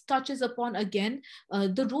this touches upon, again,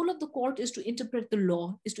 the role of the court is to interpret the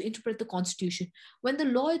law, is to interpret the constitution. When the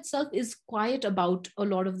law itself is quiet about a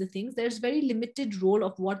lot of the things, there's very limited role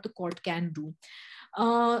of what the court can do.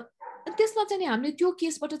 त्यसमा चाहिँ हामीले त्यो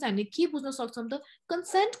केसबाट चाहिँ हामीले के बुझ्न सक्छौं त,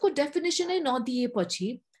 consent को definition नै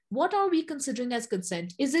नदिएपछि what are we considering as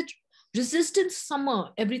consent? Is it resistance summer,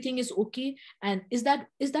 everything is okay, and is that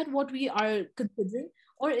what we are considering,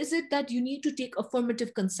 or is it that you need to take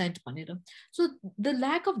affirmative consent भनेर? So the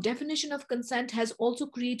lack of definition of consent has also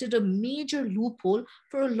created a major loophole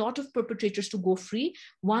for a lot of perpetrators to go free.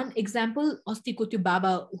 One example, Astiko त्यो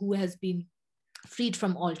Baba who has been freed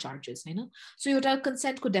from all charges, so your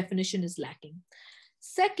consent ko definition is lacking.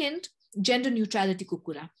 Second, gender neutrality ko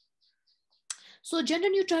kura. So gender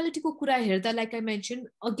neutrality ko kura herda, like I mentioned,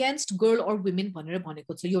 against girl or women bhanera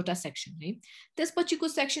bhaneko cha एउटा section है. त्यसपछिको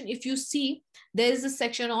section, if you see, there is a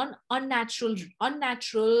section on unnatural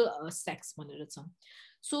sex bhanera cha.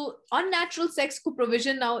 So unnatural sex ko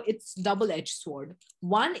provision, now it's double-edged sword.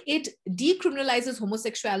 One, it decriminalizes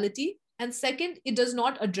homosexuality, and second, it does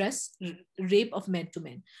not address rape of men to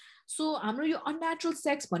men. So हाम्रो यो unnatural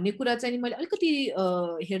sex भन्ने कुरा चाहिँ नि मैले अलिकति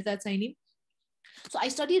हेर्दा चाहिँ नि, so I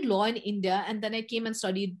studied law in India and then I came and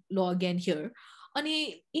studied law again here.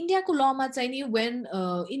 अनि इन्डियाको लमा चाहिँ नि when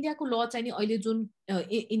इन्डियाको ल चाहिँ नि अहिले जुन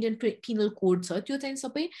Indian penal code छ त्यो चाहिँ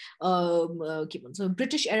सबै के भन्छ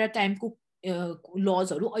ब्रिटिश era टाइमको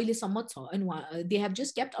laws and they have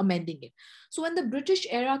just kept amending it. So when the British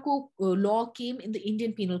era ko law came in the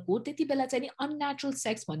Indian penal code, त्यति बेला चाहिँ नि unnatural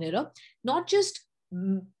sex भनेर, not just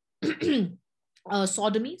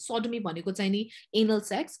sodomy भनेको चाहिँ नि anal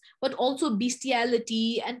sex, but also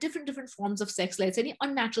bestiality and different forms of sex like चाहिँ नि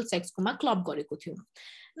unnatural sex को मा club गरेको थियो.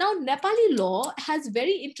 Now, Nepali law has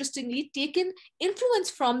very interestingly taken influence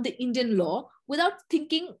from the Indian law without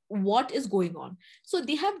thinking what is going on. So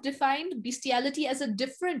they have defined bestiality as a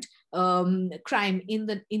different crime in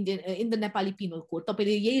the Nepali penal code.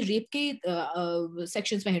 तपाईले यही rape के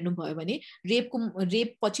sections में हेर्नु भयो भने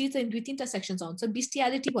rape पछि चाहिँ दुई तीनटा sections आउँछ.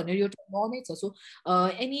 Bestiality भनेर एउटा law नै छ. So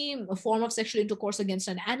any form of sexual intercourse against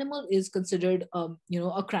an animal is considered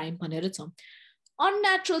a crime भनेर छ.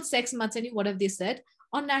 Unnatural sex मा चाहिँ what have they said?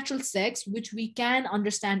 Unnatural sex, which we can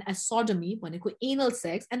understand as sodomy, anal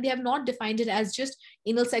sex, and they have not defined it as just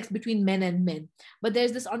anal sex between men and men. But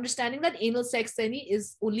there's this understanding that anal sex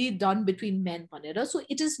is only done between men. So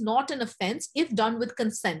it is not an offense if done with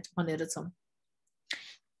consent.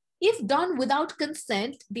 If done without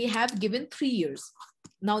consent, they have given 3 years.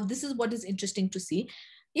 Now, this is what is interesting to see.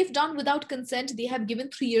 If done without consent, they have given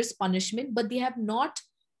 3 years punishment, but they have not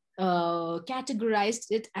categorized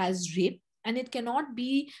it as rape. And it cannot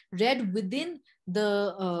be read within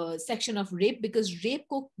the section of rape, because rape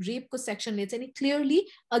ko section clearly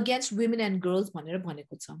against women and girls.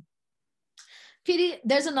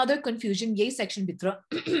 There's another confusion. Yeh section bitra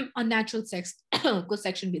unnatural sex ko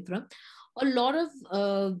section bitra. A lot of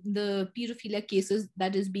the pedophilia cases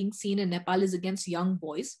that is being seen in Nepal is against young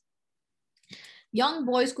boys. Young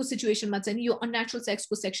boys को situation मा चाहिँ यो unnatural sex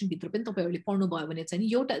को section भित्र पनि तपाईहरुले पढ्नु भयो भने चाहिँ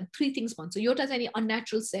एउटा 3 things भन्छ. एउटा चाहिँ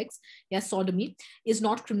unnatural sex या sodomy is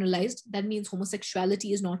not criminalized. That means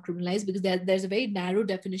homosexuality is not criminalized, because there's a very narrow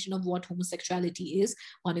definition of what homosexuality is.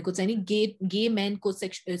 भनेको चाहिँ gay men को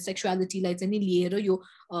sexuality लाई चाहिँ लिएर यो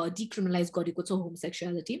decriminalize गरेको छ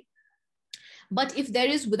homosexuality. But if there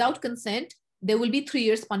is without consent, there will be 3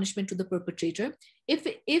 years punishment to the perpetrator.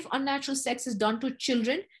 If unnatural sex is done to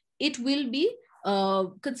children, it will be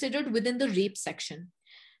considered within the rape section.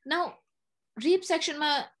 Now, rape section,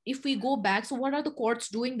 if we go back, so what are the courts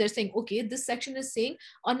doing? They're saying, okay, this section is saying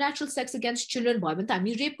unnatural sex against children.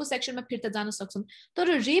 Rape ko section ma phirta jana saksam.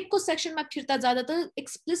 Tara rape ko section ma phirta jada ta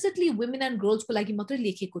explicitly women and girls ko lagi matra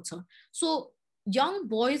lekheko cha. So young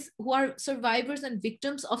boys who are survivors and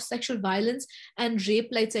victims of sexual violence and rape,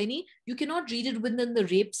 like you cannot read it within the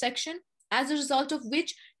rape section. As a result of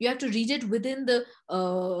which, you have to read it within the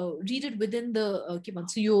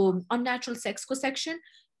unnatural sex section,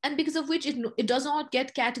 and because of which it does not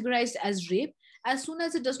get categorized as rape. As soon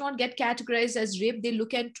as it does not get categorized as rape, they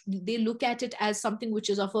look at it as something which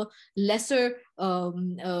is of a lesser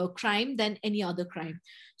crime than any other crime.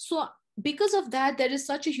 So because of that, there is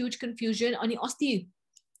such a huge confusion. Ani asti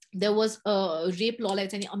there was a rape law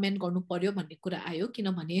like amend garnu paryo bhanne kura ayo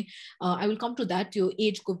kinabhane I will come to that yo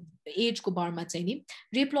age ko baरमा चाहिँ नि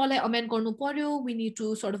rape law lai amend garnu paryo. We need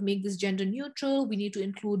to sort of make this gender neutral. We need to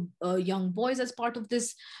include young boys as part of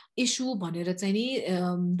this issue bhanera चाहिँ नि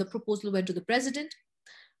the proposal went to the president.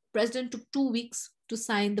 President took 2 weeks to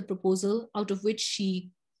sign the proposal, out of which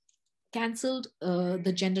she cancelled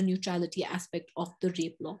the gender neutrality aspect of the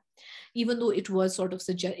rape law. Even though it was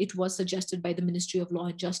suggested by the Ministry of Law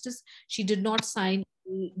and Justice, she did not sign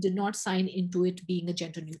into it being a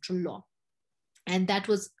gender neutral law. And that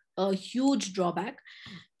was a huge drawback.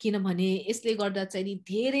 किनभने यसले गर्दा चाहिँ नि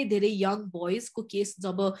धेरै धेरै young boys को case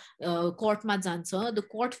जब court मा जान्छ, the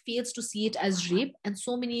court fails to see it as rape, and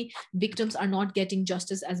so many victims are not getting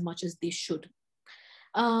justice as much as they should.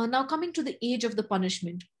 Now coming to the age of the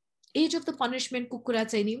punishment. Age of the punishment को कुरा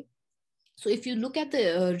चाहिँ नि, so if you look at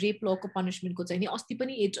the rape law को punishment को चाहिँ नि अस्ति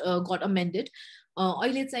पनि it got amended.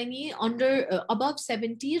 अहिले चाहिँ नि under above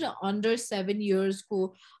 70 र under 7 years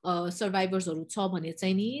को survivors हरु छ भने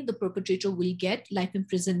चाहिँ नि the perpetrator will get life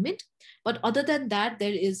imprisonment. But other than that,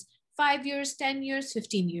 there is 5 years, 10 years,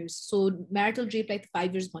 15 years. So marital rape like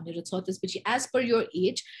 5 years भनेर छ. त्यसपछि as per your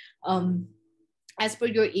age,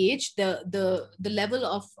 the level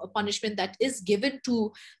of punishment that is given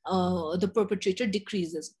to the perpetrator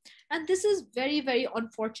decreases. And this is very, very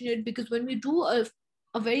unfortunate, because when we do a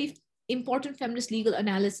very important feminist legal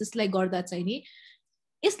analysis like Garda Chaini,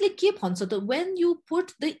 when you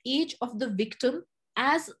put the age of the victim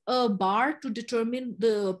as a bar to determine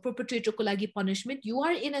the perpetrator ko lagi punishment, you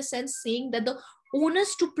are in a sense saying that the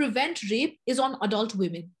onus to prevent rape is on adult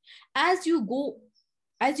women. As you go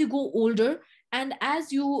older, and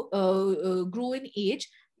as you grow in age,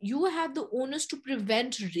 you have the onus to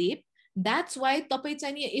prevent rape. That's why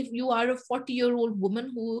if you are a 40-year-old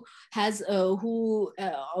woman who has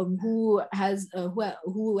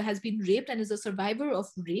been raped and is a survivor of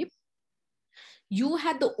rape, you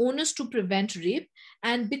had the onus to prevent rape,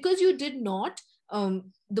 and because you did not,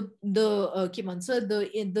 the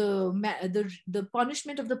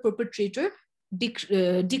punishment of the perpetrator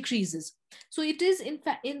decreases. So it is in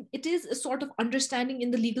fact it is a sort of understanding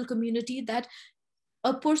in the legal community that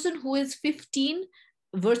a person who is 15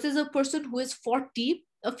 versus a person who is 40,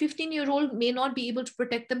 a 15-year-old may not be able to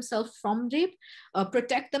protect themselves from rape, but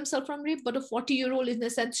a 40-year-old in a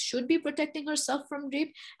sense should be protecting herself from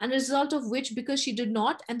rape, and as a result of which, because she did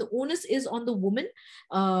not, and the onus is on the woman,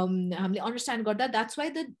 understand got that, that's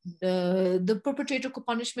why the perpetrator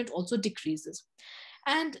punishment also decreases.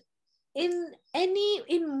 And in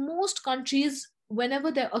most countries, whenever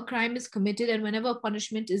a crime is committed and whenever a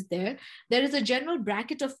punishment is there is a general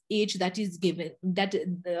bracket of age that is given, that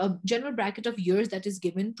a general bracket of years that is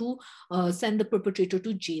given to send the perpetrator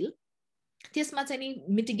to jail. त्यसमा चाहिँ नि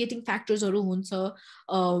mitigating factorsहरू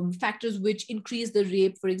हुन्छ, factors which increase the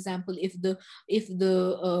rape. For example, if the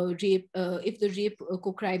rape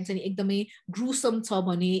को crime चाहिँ एकदमै gruesome छ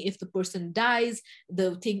भने, if the person dies,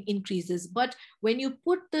 the thing increases. But when you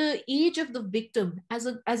put the age of the victim as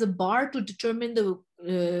a bar to determine the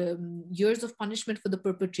years of punishment for the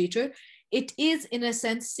perpetrator, it is in a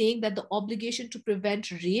sense saying that the obligation to prevent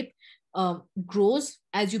rape grows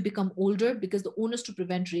as you become older, because the onus to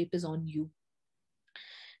prevent rape is on you.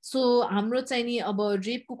 So हाम्रो चाहिँ नि अब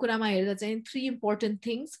रेपको कुरामा हेर्दा चाहिँ 3 important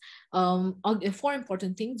things, 4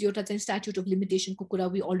 important things. एउटा चाहिँ statute of limitation को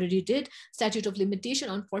कुरा we already did. Statute of limitation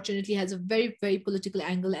unfortunately has a very, very political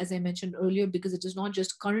angle, as I mentioned earlier, because it is not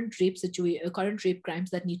just current rape crimes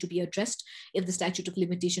that need to be addressed if the statute of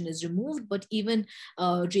limitation is removed, but even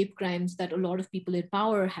rape crimes that a lot of people in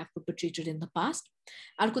power have perpetrated in the past.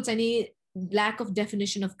 अर्को चाहिँ नि lack of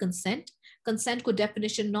definition of consent. Consent को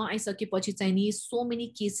definition नआइसकेपछि चाहिँ नि so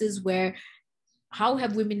many cases where how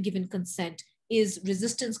have women given consent is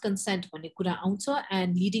resistance consent भन्ने कुरा आउँछ,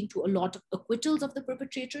 and leading to a lot of acquittals of the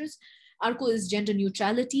perpetrators. अर्को is gender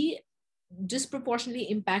neutrality, disproportionately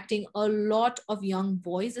impacting a lot of young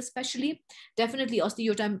boys especially. Definitely अस्ति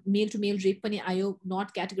एउटा male to male rape पनि आयो,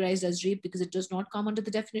 not categorized as rape because it does not come under the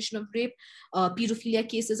definition of rape. Pedophilia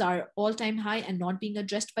cases are all-time high and not being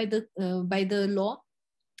addressed by the law.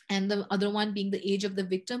 And the other one being the age of the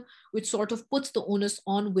victim, which sort of puts the onus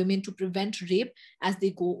on women to prevent rape as they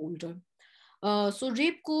go older. So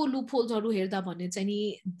rape ko loopholes haru herda bhane chai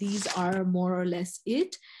ni, these are more or less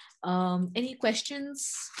it. Any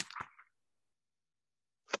questions?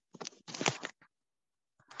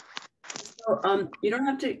 So you don't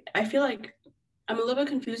have to, I feel like I'm a little bit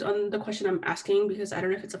confused on the question I'm asking, because I don't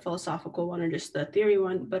know if it's a philosophical one or just the theory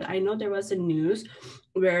one, but I know there was a news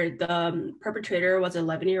where the perpetrator was an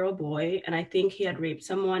 11-year-old boy, and I think he had raped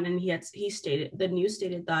someone, and the news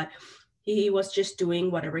stated that he was just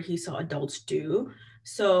doing whatever he saw adults do.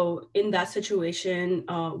 So in that situation,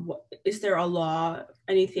 is there a law,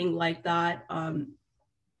 anything like that?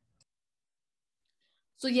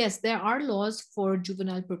 So yes, there are laws for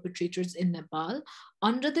juvenile perpetrators in Nepal.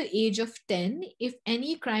 Under the age of 10, if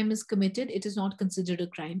any crime is committed, it is not considered a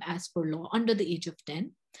crime as per law under the age of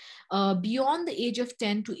 10. Beyond the age of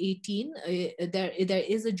 10 to 18, there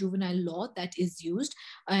is a juvenile law that is used,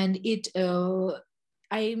 and it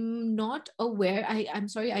I'm not aware. I'm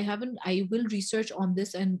sorry, I will research on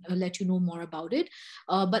this and let you know more about it.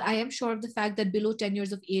 But I am sure of the fact that below 10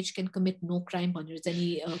 years of age can commit no crime.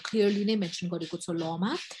 Clearly mentioned law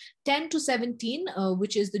ma. 10 to 17,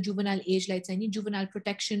 which is the juvenile age, like juvenile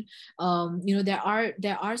protection. There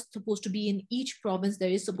are supposed to be in each province, there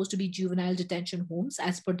is supposed to be juvenile detention homes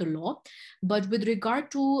as per the law. But with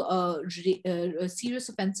regard to serious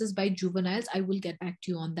offenses by juveniles, I will get back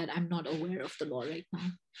to you on that. I'm not aware of the law right now.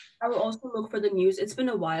 I will also look for the news. It's been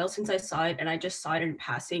a while since I saw it, and I just saw it in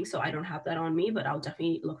passing, so I don't have that on me, but I'll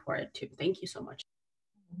definitely look for it too. Thank you so much.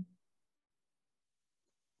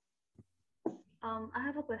 I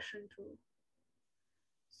have a question too.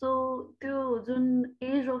 So, the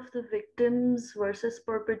age of the victims versus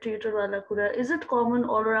perpetrator wala kura, is it common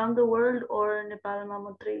all around the world or Nepal ma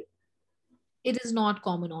matre? It is not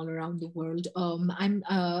common all around the world.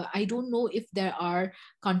 I don't know if there are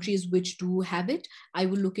countries which do have it. I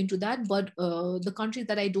will look into that. But the countries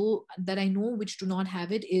that I know which do not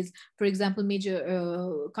have it is, for example,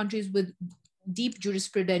 major countries with deep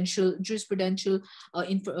jurisprudential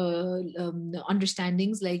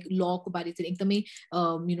understandings, like law ko bare ekdamai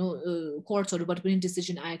courts or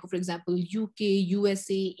decision aeko. For example, UK,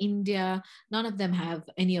 USA, India, none of them have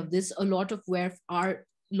any of this. A lot of where our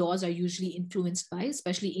laws are usually influenced by,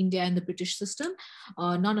 especially India and the British system,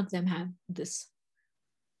 none of them have this.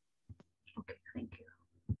 Okay, thank you.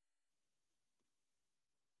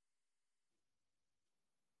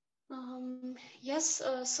 Yes,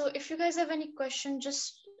 so if you guys have any question,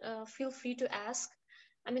 just feel free to ask.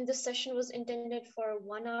 I mean, this session was intended for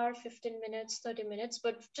 1 hour, 15 minutes, 30 minutes,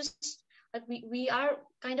 but just like we are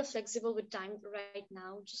kind of flexible with time right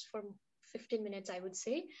now, just for 15 minutes, I would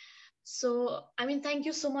say. So, I mean, thank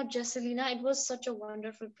you so much, Jesselina. It was such a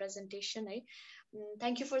wonderful presentation.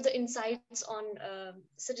 Thank you for the insights on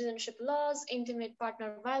citizenship laws, intimate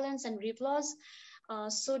partner violence, and rape laws.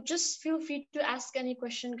 So just feel free to ask any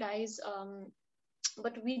question, guys.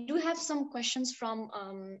 But we do have some questions from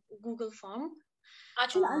Google Form.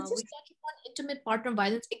 Actually, I'll just talk about intimate partner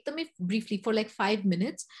violence briefly for like 5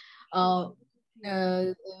 minutes.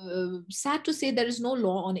 Sad to say there is no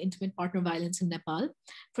law on intimate partner violence in Nepal.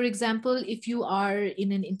 For example, if you are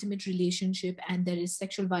in an intimate relationship and there is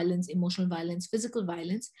sexual violence, emotional violence, physical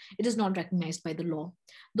violence, it is not recognized by the law.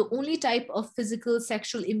 The only type of physical,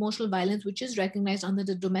 sexual, emotional violence which is recognized under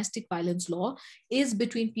the domestic violence law is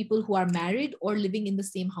between people who are married or living in the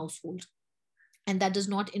same household. And that does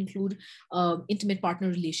not include intimate partner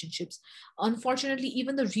relationships. Unfortunately,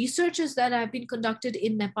 even the researches that have been conducted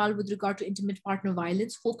in Nepal with regard to intimate partner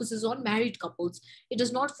violence focuses on married couples. It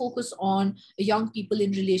does not focus on young people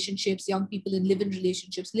in relationships, young people in live-in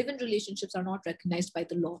relationships. Live-in relationships are not recognized by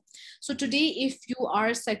the law. So today, if you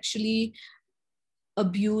are sexually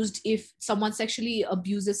abused, if someone sexually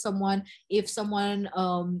abuses someone, if someone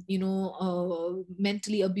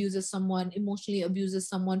mentally abuses someone, emotionally abuses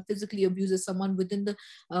someone, physically abuses someone within the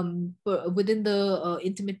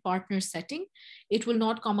intimate partner setting, it will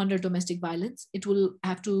not come under domestic violence. It will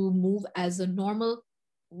have to move as a normal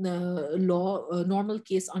normal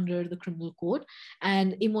case under the criminal code.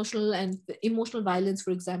 And emotional violence,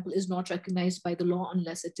 for example, is not recognized by the law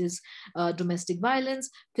unless it is domestic violence.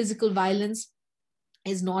 Physical violence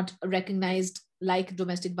is not recognized like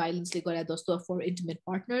domestic violence for intimate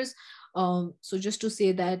partners. So just to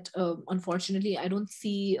say that, unfortunately, I don't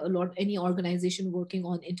see any organization working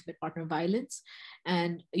on intimate partner violence,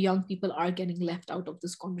 and young people are getting left out of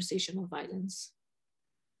this conversation of violence.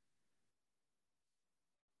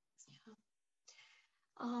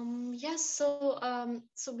 Yes,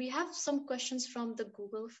 so we have some questions from the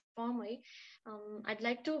Google form. I'd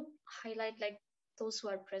like to highlight like those who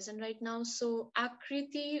are present right now. So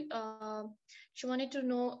Akriti, she wanted to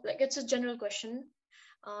know, like, it's a general question.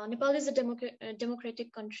 Nepal is a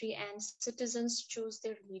democratic country and citizens choose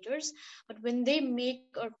their leaders, but when they make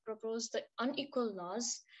or propose the unequal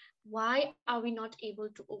laws, why are we not able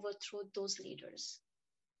to overthrow those leaders?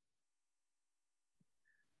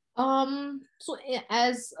 So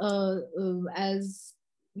as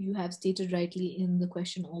you have stated rightly in the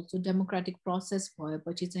question also, democratic process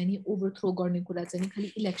भएपछि चाहिँ नि overthrow गर्ने कुरा चाहिँ नि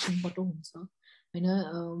खाली election-बाट हुन्छ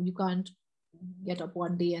हैन. You can't get up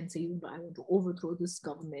one day and say, I want to overthrow this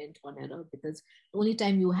government भनेर, because the only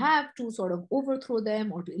time you have to sort of overthrow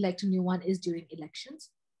them or to elect a new one is during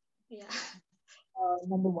elections. Yeah.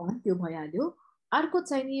 Number one, त्यो भइहाल्यो. अर्को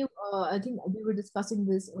चाहिँ नि, I think we were discussing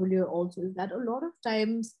this earlier also, is that a lot of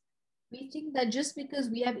times we think that just because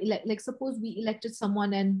we have like suppose we elected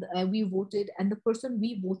someone and we voted and the person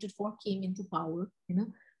we voted for came into power,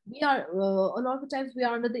 we are a lot of the times we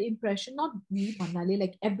are under the impression, not we,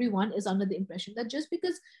 like everyone is under the impression that just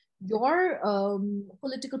because your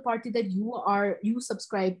political party that you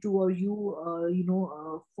subscribe to or you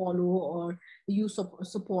follow or you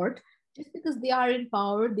support, just because they are in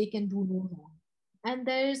power, they can do no wrong. And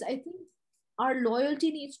I think our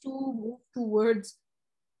loyalty needs to move towards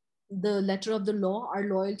the letter of the law. Our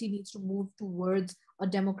loyalty needs to move towards a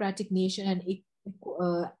democratic nation and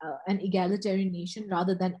an egalitarian nation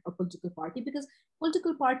rather than a political party, because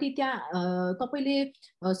political party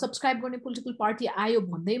subscribe गर्ने political party आयो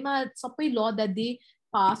भन्दैमा सबै law that they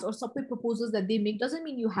pass or सबै proposals that they make doesn't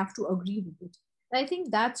mean you have to agree with it. And I think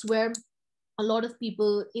that's where a lot of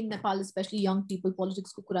people in Nepal, especially young people,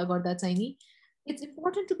 politics को कुरा गर्दा चाहिँ नि, it's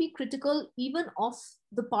important to be critical even of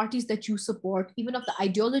the parties that you support, even of the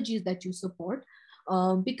ideologies that you support,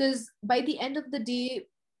 because by the end of the day,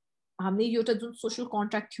 social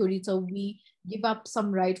contract theory, so we give up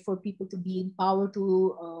some right for people to be in power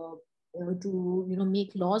to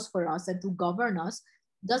make laws for us and to govern us.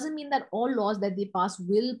 Doesn't mean that all laws that they pass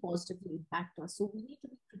will positively impact us. So we need to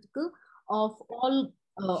be critical of all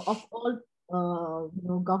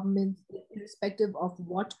governments, irrespective of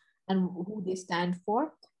what and who they stand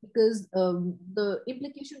for, because the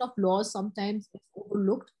implication of laws sometimes is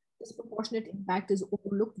overlooked. Disproportionate impact is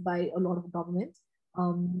overlooked by a lot of governments.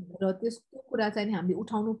 र त्यसको कुरा चाहिँ नि हामीले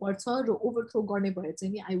उठाउनु पर्छ र overthrow गर्ने भए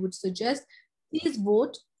चाहिँ नि, I would suggest, please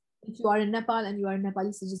vote. If you are in Nepal and you are a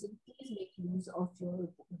Nepali citizen, please make use of your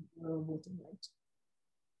voting right.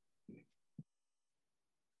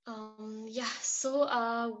 Yeah,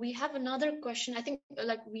 so we have another question. I think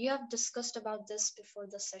like we have discussed about this before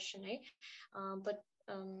the session, but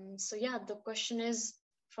so yeah, the question is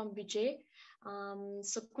from Vijay.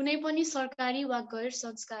 सो कुनै पनि सरकारी वा गैर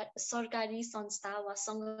सरकारी संस्था वा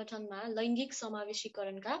संगठनमा लैंगिक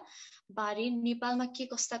समावेशीकरणका बारे नेपालमा के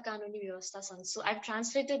कस्ता कानुनी व्यवस्था छन्. So I've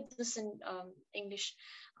translated this in English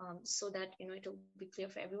so that it will be clear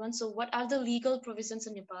for everyone. So what are the legal provisions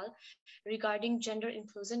in Nepal regarding gender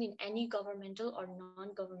inclusion in any governmental or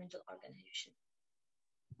non-governmental organization?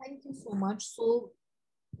 Thank you so much. So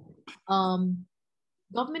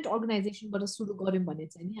government organization बाट सुरु गर्यौं भने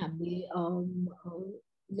चाहिँ नि हामीले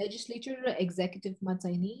legislature र executive मा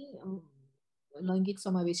चाहिँ नि लैंगिक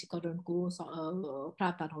समावेशीकरणको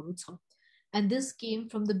प्रावधानहरू छ. And this came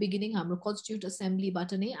from the beginning. हाम्रो Constituent Assembly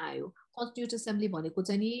बाट नै आयो. Constituent Assembly भनेको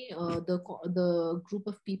चाहिँ नि the group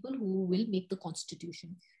of people who will make the constitution.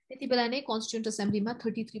 त्यति बेला नै Constituent Assembly मा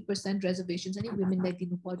 33% reservations अनि women लाई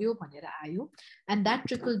दिनु पर्यो भनेर आयो. And that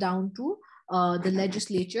trickled down to the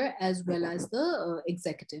legislature as well as the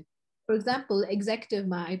executive. For example, executive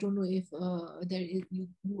ma, I don't know if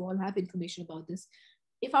you all have information about this.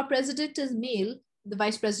 If our president is male, the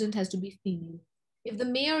vice president has to be female. If the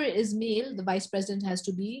mayor is male, the vice president has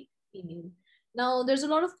to be female. Now, there's a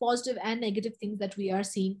lot of positive and negative things that we are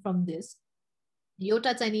seeing from this.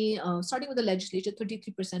 Starting with the legislature,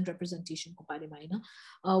 33% representation,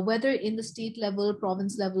 whether in the state level,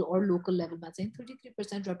 province level, or local level,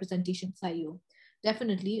 33% representation.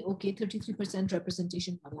 Definitely, okay, 33%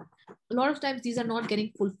 representation. A lot of times these are not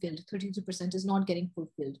getting fulfilled. 33% is not getting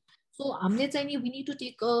fulfilled. So we need to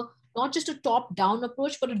take not just a top-down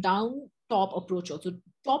approach, but a down-top approach also.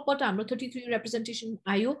 Top but 33 representation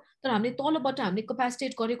ayo, तर हामीले तलबाट हामीले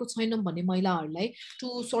capacitate गरेको छैनौं भने महिलाहरुलाई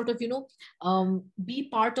to sort of be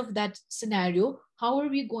part of that scenario. How are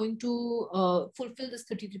we going to fulfill this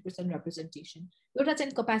 33% representation? एउटा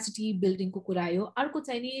चाहिँ capacity building को कुरा आयो, अर्को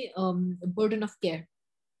चाहिँ नि burden of care.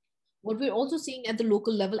 What we're also seeing at the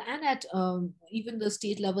local level and at even the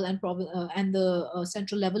state level and the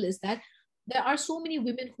central level is that there are so many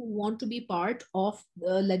women who want to be part of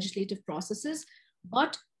the legislative processes,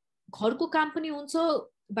 but घरको काम पनि हुन्छ,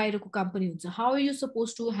 बाहिरको काम पनि हुन्छ. How are you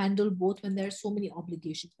supposed to handle both when there are so many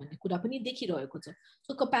obligations? भन्ने कुरा पनि देखिरहेको छ.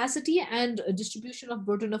 So capacity and distribution of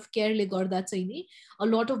burden of care ले गर्दा चाहिँ नि a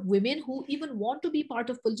lot of women who even want to be part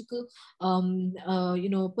of political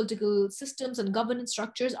political systems and governance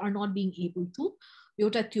structures are not being able to.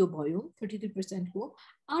 एउटा त्यो भयो 33% को.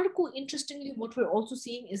 अर्को interestingly what we're also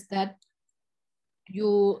seeing is that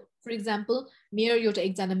for example, mayor एउटा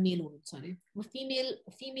एकजना mail हुनुहुन्छ अरे,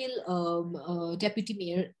 female deputy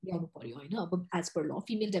mayor ल्याउनु पर्यो हैन, अब as per law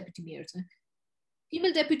female deputy mayor छ.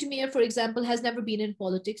 Female deputy mayor, for example, has never been in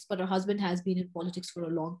politics, but her husband has been in politics for a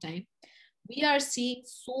long time. We are seeing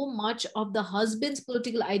so much of the husband's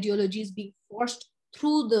political ideologies being forced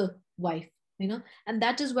through the wife, and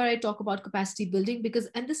that is where I talk about capacity building,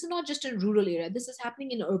 and this is not just in rural area, this is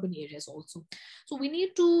happening in urban areas also. So we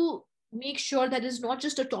need to make sure that it's not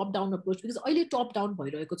just a top-down approach, because अहिले top-down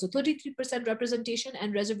भइरहेको छ. 33% representation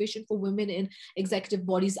and reservation for women in executive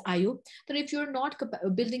bodies आयो. But if you're not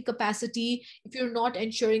building capacity, if you're not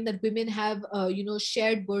ensuring that women have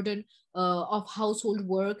shared burden of household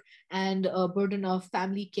work and burden of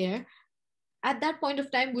family care, at that point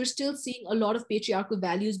of time, we're still seeing a lot of patriarchal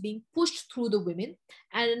values being pushed through the women,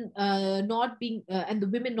 and and the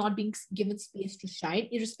women not being given space to shine,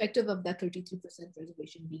 irrespective of that 33%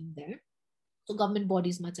 reservation being there. So government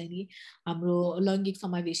bodies मा चाहिँ नि हाम्रो लैंगिक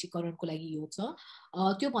समावेशीकरणको लागि यो छ.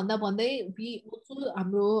 त्यो भन्दा भन्दै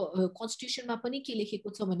हाम्रो constitution मा पनि के लेखेको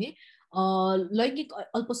छ भने लैंगिक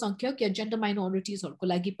अल्पसंख्यक या gender minorities हरुको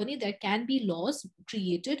लागि पनि there can be laws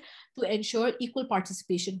created to ensure equal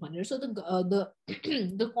participation भनेर. So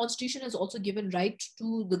the constitution has also given right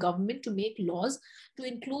to the government to make laws to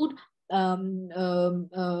include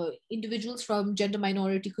individuals from gender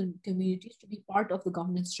minority communities to be part of the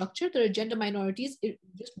governance structure. There are gender minorities,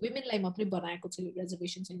 just women like matrai banaeko cha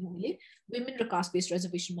reservations haina, women raw caste based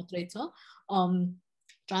reservation matrai cha.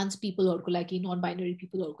 Trans people haruko लागि, non-binary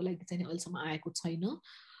people haruko लागि चाहिँ अहिलेसम्म आएको छैन.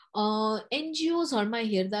 NGOs हरमा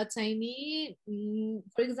हेर्दा चाहिँ नि,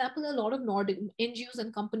 for example, a lot of Nordic NGOs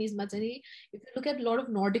and companies मा चाहिँ नि, if you look at a lot of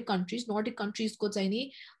Nordic countries को चाहिँ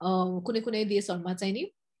नि कुनै देशहरुमा चाहिँ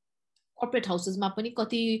नि corporate houses मा पनि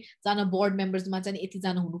कति जना board members मा चाहिँ यति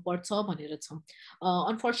जना हुनुपर्छ भनेर छ.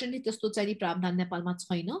 Unfortunately त्यस्तो चाहिँ प्रावधान नेपालमा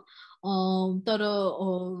छैन. तर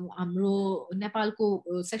हाम्रो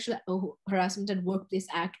नेपालको Sexual Harassment and Workplace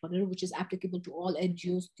Act भनेर, which is applicable to all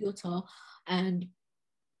NGOs, त्यो छ. And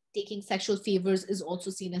taking sexual favors is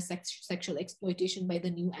also seen as sexual exploitation by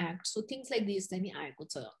the new act. So things like these चाहिँ नि आएको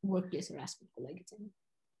छ workplace harassment को लागि चाहिँ.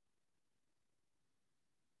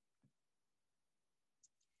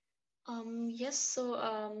 Yes, so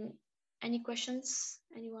any questions,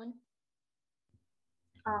 anyone?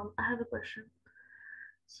 I have a question.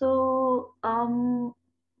 So,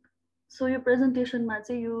 so your presentation,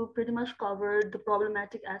 Matsi, you pretty much covered the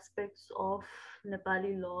problematic aspects of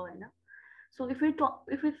Nepali law, you know? So if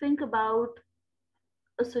we think about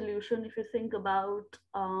a solution, if you think about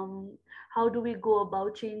how do we go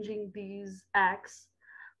about changing these acts,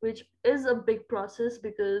 which is a big process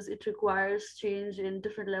because it requires change in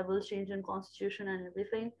different levels, change in constitution and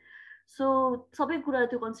everything. So सबै कुरा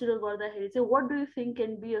त्यो consider गर्दाखेरि चाहिँ what do you think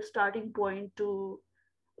can be a starting point to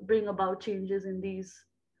bring about changes in these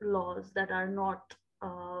laws that are not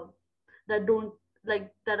that don't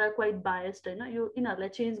like that are quite biased, you know, यिनीहरूलाई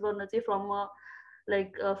change गर्न चाहिँ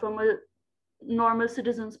from a normal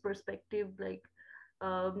citizens perspective, like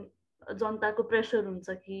जनताको pressure हुन्छ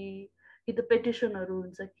कि त पेटिसनहरू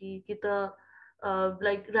हुन्छ कि त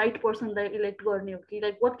like right personलाई elect गर्ने हो कि,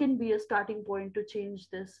 like what can be a starting point to change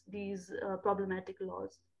these problematic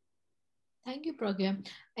laws? Thank you, Pragya.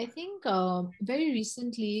 I think very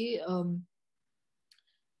recently,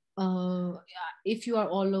 if you are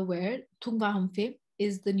all aware, Thungva Hamfe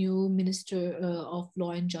is the new Minister of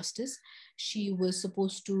Law and Justice. She was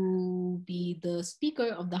supposed to be the Speaker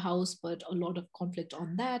of the House, but a lot of conflict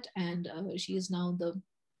on that, and she is now the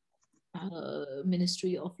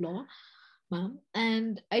Ministry of Law.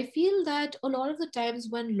 And I feel that a lot of the times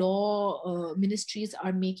when law ministries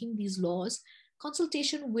are making these laws,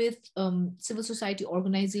 consultation with civil society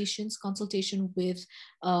organizations, consultation with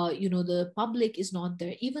the public is not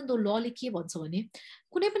there. Even though law ले के भन्छ भने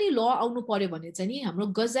कुनै पनि law आउनु पर्यो भने चाहिँ नि हाम्रो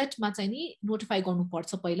गजेटमा चाहिँ नि नोटिफाई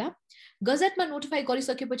गर्नुपर्छ पहिला. गजेटमा नोटिफाई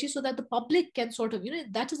गरिसकेपछि so that the public can sort of,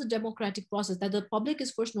 that is a democratic process, that the public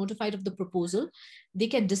is first notified of the proposal. They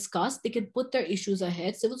can discuss, they can put their issues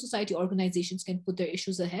ahead, civil society organizations can put their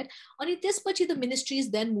issues ahead. Ani त्यसपछि the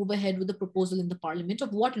ministries then move ahead with the proposal in the parliament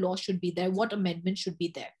of what law should be there, what amendment should be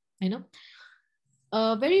there.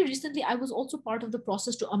 Very recently, I was also part of the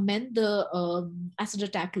process to amend the acid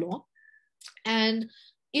attack law. And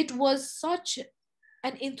it was such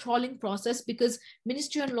an enthralling process because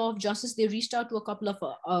Ministry on Law of Justice, they reached out to a couple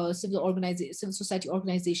of civil society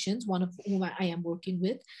organizations, one of whom I am working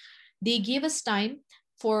with. They gave us time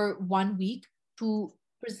for 1 week to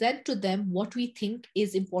present to them what we think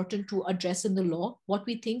is important to address in the law, what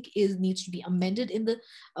we think needs to be amended in the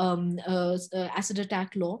acid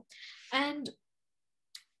attack law. And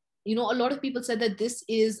a lot of people said that this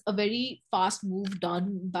is a very fast move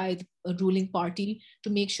done by the ruling party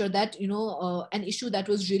to make sure that an issue that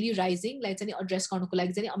was really rising, like address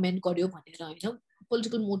amend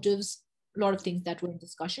political motives, a lot of things that were in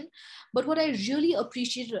discussion. But what I really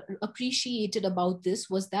appreciated about this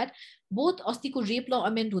was that both Astiko rape law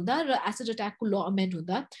amend hunda, acid attack law amend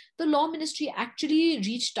hunda, the law ministry actually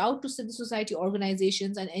reached out to civil society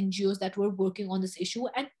organizations and NGOs that were working on this issue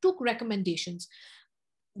and took recommendations.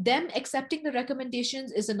 Them accepting the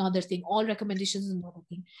recommendations is another thing. All recommendations is another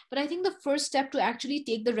thing. But I think the first step to actually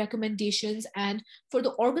take the recommendations and for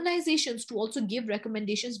the organizations to also give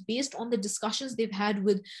recommendations based on the discussions they've had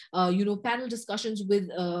with, panel discussions with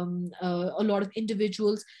a lot of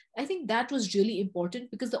individuals, I think that was really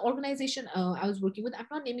important because the organization I was working with, I'm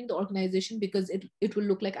not naming the organization because it will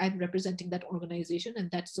look like I'm representing that organization, and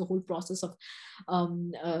that's the whole process of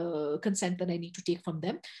consent that I need to take from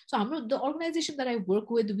them. So the organization that I work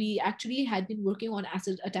with, we actually had been working on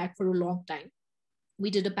acid attack for a long time.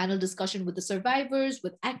 We did a panel discussion with the survivors,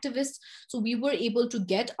 with activists. So we were able to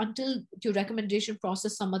get until your recommendation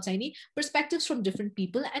process perspectives from different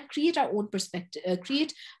people and create our own perspective,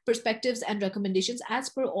 create perspectives and recommendations as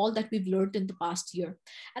per all that we've learned in the past year.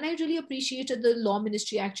 And I really appreciated the law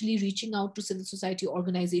ministry actually reaching out to civil society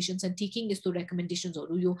organizations and taking these recommendations or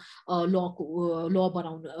law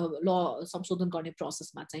संशोधन गर्ने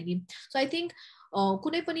processमा चाहिँ नि. So I think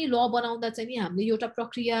कुनै पनि law बनाउँदा चाहिँ नि हामीले एउटा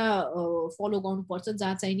प्रक्रिया follow गर्नुपर्छ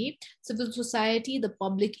जहाँ चाहिँ नि civil society, the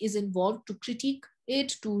public is involved to critique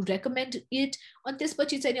it, to recommend it. अनि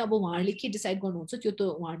त्यसपछि चाहिँ नि अब उहाँहरूले के decide गर्नुहुन्छ त्यो त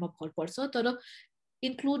उहाँहरुमा भर पर्छ. तर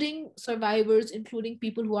including survivors, including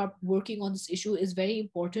people who are working on this issue is very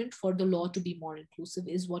important for the law to be more inclusive,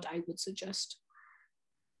 is what I would suggest.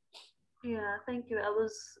 Yeah, thank you. I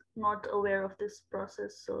was not aware of this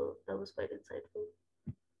process, so that was quite insightful.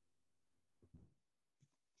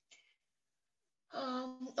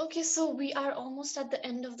 Okay, so we are almost at the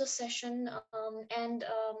end of the session, and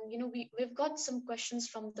we've got some questions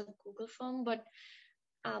from the Google form, but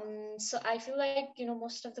so I feel like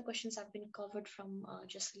most of the questions have been covered from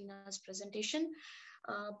Jesselina's presentation.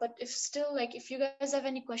 But if you guys have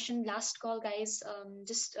any question, last call, guys,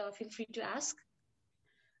 just feel free to ask.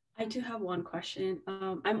 I do have one question.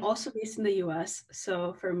 I'm also based in the US,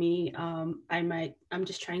 so for me, I'm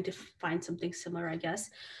just trying to find something similar, I guess.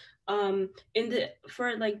 In the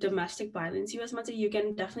for like domestic violence, US Matze, you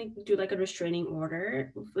can definitely do like a restraining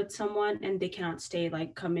order with someone, and they cannot stay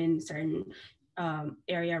like come in certain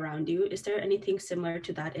area around you. Is there anything similar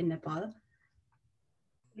to that in Nepal?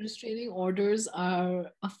 Restraining orders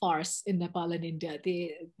are a farce in Nepal and India.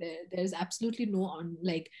 There's absolutely no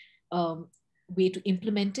way to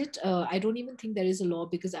implement it. I don't even think there is a law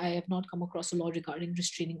because I have not come across a law regarding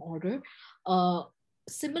restraining order.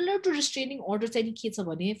 Similar to restraining orders,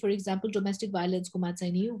 for example, domestic violence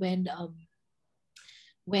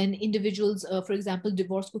when individuals, for example,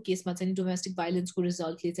 divorce ko case ma domestic violence ko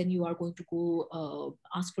result and you are going to go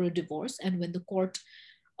ask for a divorce, and when the court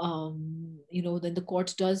then the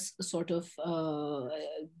court does sort of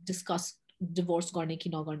discuss divorce गर्ने कि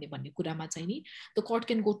नगर्ने भन्ने कुरामा चाहिँ नि, the court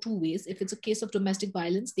can go two ways. If it's a case of domestic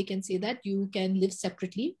violence, they can say that you can live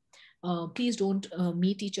separately. Please don't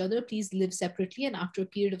meet each other. Please live separately, and after a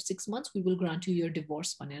period of 6 months, we will grant you your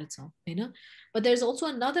divorce. But there's also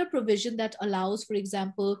another provision that allows, for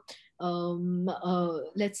example,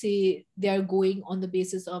 let's say they are going on the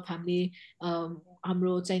basis of हामीले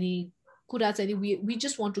हाम्रो चाहिँ नि we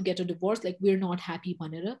just want to get a divorce, like we're not happy.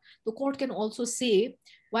 The court can also say,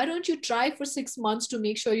 why don't you try for 6 months to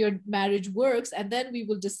make sure your marriage works, and then we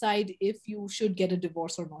will decide if you should get a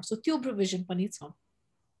divorce or not. So त्यो provision पनि छ.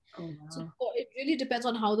 Oh, wow. So it really depends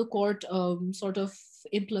on how the court sort of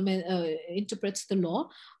interprets the law,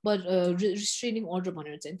 but restraining order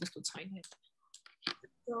भनेर चाहिँ त्यस्तो छैन.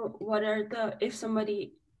 So what are if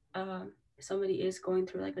somebody is going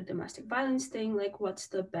through like a domestic violence thing, like what's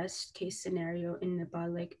the best case scenario in Nepal,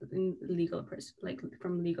 like in legal like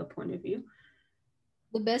from legal point of view?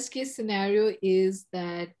 The best case scenario is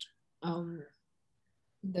that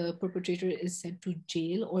the perpetrator is sent to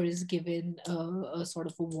jail or is given a sort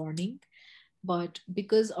of a warning. But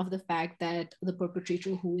because of the fact that the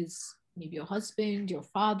perpetrator, who is maybe your husband, your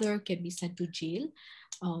father, can be sent to jail,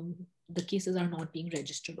 the cases are not being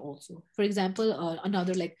registered also. For example,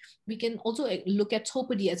 another, like, we can also look at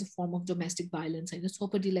Thopadi as a form of domestic violence. And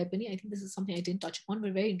Thopadi, I think this is something I didn't touch upon,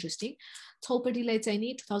 but very interesting. Thopadi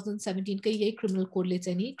 2017 criminal code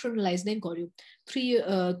criminalized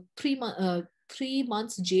 3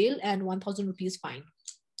 months jail and 1,000 rupees fine.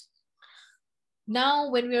 Now,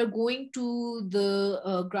 when we are going to the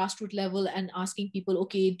grassroots level and asking people,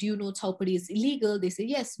 okay, do you know Thopadi is illegal? They say,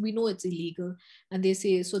 yes, we know it's illegal. And they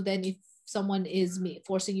say, so then if someone is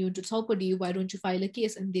forcing you into Thopadi, why don't you file a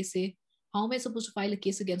case? And they say, how am I supposed to file a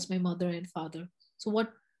case against my mother and father? So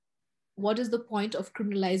what is the point of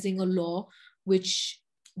criminalizing a law which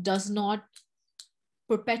does not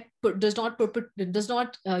go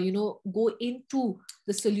into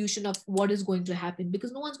the solution of what is going to happen?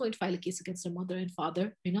 Because no one's going to file a case against their mother and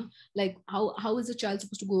father, like how is a child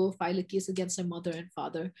supposed to go file a case against their mother and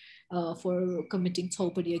father for committing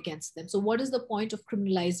Thopadi against them? So what is the point of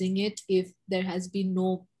criminalizing it if there has been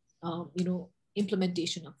no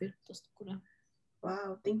implementation of it?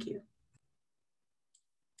 Wow, thank you.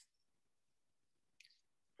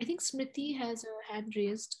 I think Smriti has her hand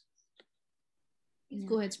raised. Please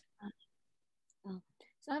go ahead.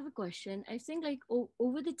 So I have a question. I think like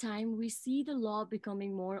over the time, we see the law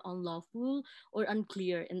becoming more unlawful or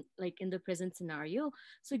unclear in the present scenario.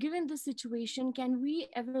 So given this situation, can we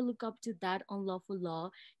ever look up to that unlawful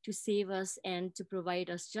law to save us and to provide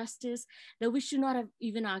us justice that we should not have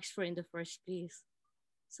even asked for in the first place?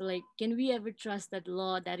 So like, can we ever trust that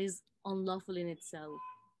law that is unlawful in itself?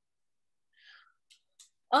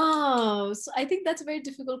 Oh, so I think that's a very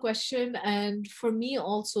difficult question. And for me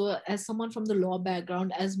also, as someone from the law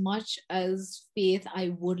background, as much as faith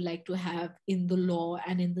I would like to have in the law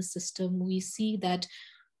and in the system, we see that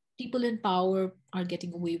people in power are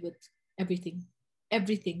getting away with everything,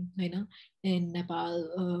 in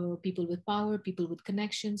Nepal, people with power, people with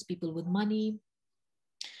connections, people with money.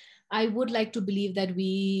 I would like to believe that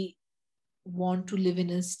we want to live in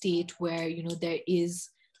a state where, there is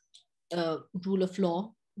a rule of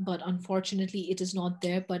law, but unfortunately it is not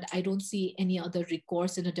there. But I don't see any other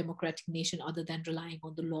recourse in a democratic nation other than relying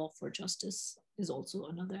on the law for justice is also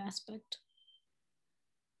another aspect.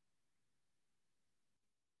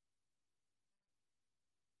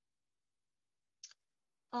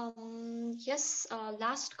 Yes,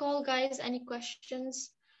 last call, guys. Any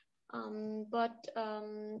questions?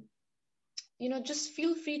 Just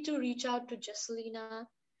feel free to reach out to Jesselina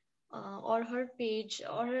or her page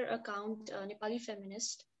or her account, Nepali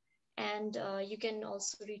Feminist. And you can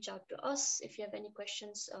also reach out to us if you have any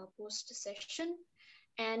questions post session.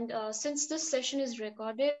 And since this session is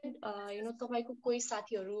recorded, तपाईँको कोही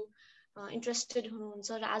साथीहरू interested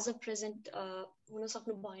हुनुहुन्छ र as a present हुन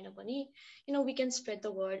सक्नु भएन भने, we can spread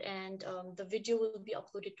the word, and the video will be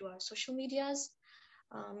uploaded to our social medias.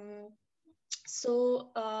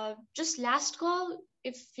 So just last call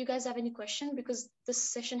if you guys have any question, because this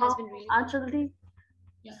session has been really Actually,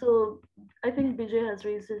 yeah. So I think Vijay has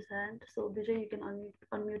raised his hand. So Vijay, you can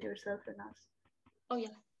unmute yourself and ask. Oh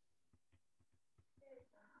yeah.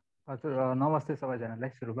 हजुर नमस्ते सबैजनालाई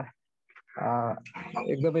सुरुमा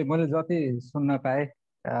एकदमै मैले जति सुन्न पाएँ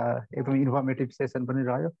एकदमै इन्फर्मेटिभ सेसन पनि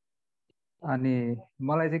रह्यो अनि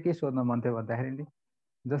मलाई चाहिँ के सोध्न मन थियो भन्दाखेरि नि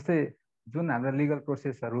जस्तै जुन हाम्रो लिगल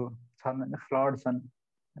प्रोसेसहरू छन् हैन फ्लड छन्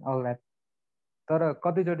अल दैट तर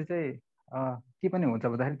कतिचोटि चाहिँ के पनि हुन्छ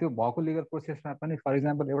भन्दाखेरि त्यो भएको लिगल प्रोसेसमा पनि फर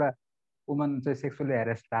एक्जाम्पल एउटा वुमन चाहिँ सेक्सुअली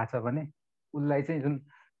हेरेस्ट भएको छ भने उलाई चाहिँ जुन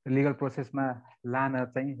लिगल प्रोसेसमा लान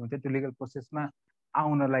चाहिँ हुन्छ त्यो लिगल प्रोसेसमा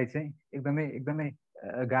आउनलाई चाहिँ एकदमै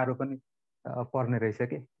गाह्रो पनि पर्ने रहेछ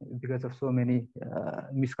के because of so many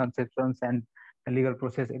मिसकन्सेप्सन्स end legal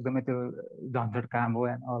process एकदमै त्यो झन्झट काम हो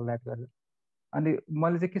एन्ड अल द्याट गरेर अनि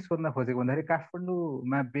मैले चाहिँ के सोध्न खोजेको भन्दाखेरि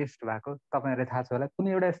काठमाडौँमा बेस्ड भएको तपाईँहरूलाई थाहा छ होला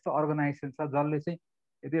कुनै एउटा यस्तो अर्गनाइजेसन छ जसले चाहिँ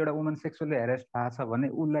यदि एउटा वुमन सेक्सुअली हेरेस्ट भएको छ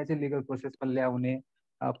भने उसलाई चाहिँ लिगल प्रोसेसमा ल्याउने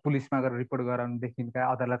पुलिसमा गएर रिपोर्ट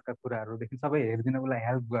गराउनुदेखिका अदालतका कुराहरूदेखि सबै हेरिदिन उसलाई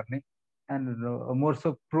हेल्प गर्ने and more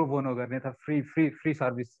so pro bono गर्ने अथवा फ्री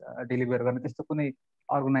सर्भिस डेलिभर गर्ने त्यस्तो कुनै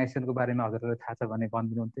अर्गनाइजेसनको बारेमा हजुरलाई थाहा छ भने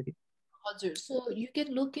भनिदिनुहुन्थ्यो कि हजुर सो यु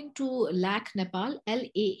क्यान look into lack Nepal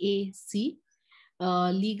LAAC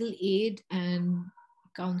legal aid and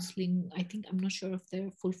counseling. I think I'm not sure of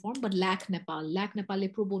their full form, but LAC Nepal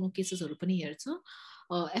pro bono cases haru pani hercha,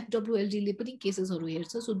 FWLD ले पनि केसेसहरु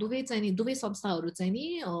हेर्छ. सो दुवै चाहिँ नि दुवै संस्थाहरु चाहिँ नि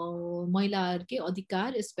महिलाहरुकै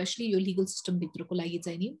अधिकार स्पेशली यो लिगल सिस्टम भित्रको लागि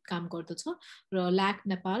चाहिँ नि काम गर्दछ र ल्याक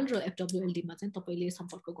नेपाल र FWLD मा चाहिँ तपाईले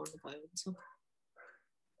सम्पर्क गर्नुभयो हुन्छ.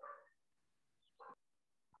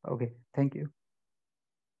 Okay, thank you.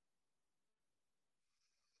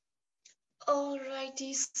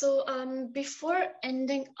 Alrighty, so before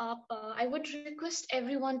ending up, I would request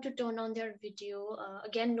everyone to turn on their video.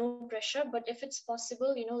 Again, no pressure, but if it's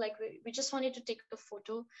possible, like we just wanted to take a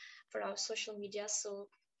photo for our social media. So,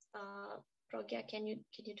 Pragya, can you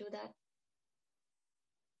do that?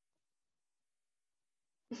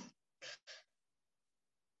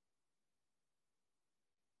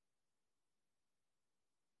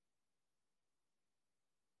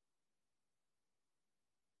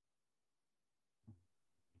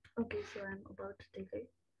 Okay, so I'm about to take it.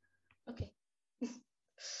 Okay.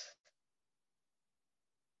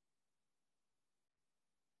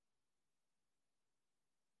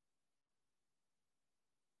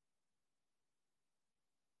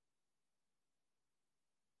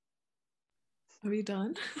 Are we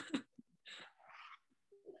done?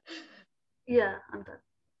 Yeah, I'm done.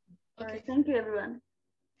 Okay. All right, thank you, everyone.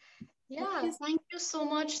 Yeah, thank you so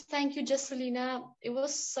much. Thank you, Jesselina. It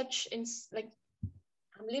was such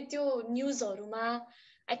news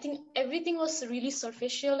I think everything was really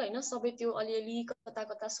superficial, सबै त्यो अलिअलि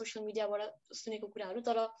कता social मिडियाबाट सुनेको कुराहरू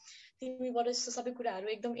तर तिमीबाट सबै कुराहरू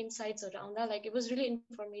एकदम इनसाइट्सहरू आउँदा it was really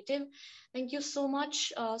informative. Thank you so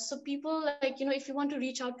much. So people if you want to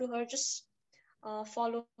reach out to her, just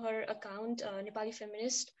follow her account, Nepali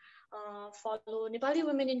Feminist. Follow Nepali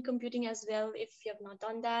Women in Computing as well if you have not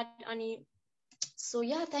done that. So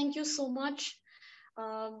yeah, thank you so much.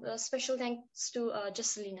 A special thanks to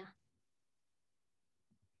Jesselina.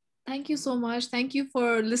 Thank you so much. Thank you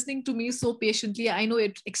for listening to me so patiently. I know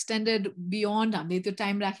it extended beyond हामीले त्यो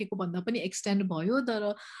time राखेको भन्दा पनि extend भयो तर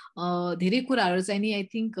धेरै कुराहरू चाहिँ नि I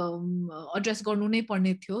think एड्रेस गर्नु नै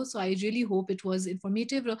पर्ने थियो. So I really hope it was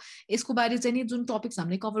informative र यसको बारे चाहिँ नि जुन टपिक्स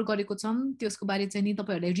हामीले कभर गरेको छौं त्यसको बारे चाहिँ नि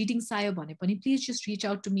तपाईहरुलाई रिडिङ चाहियो भने पनि please just reach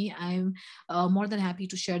out to me. I am more than happy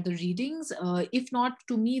to share the readings. If not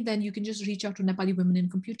to me, then you can just reach out to Nepali Women in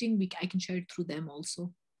Computing. I can share it through them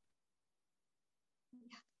also.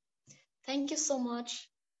 Thank you so much.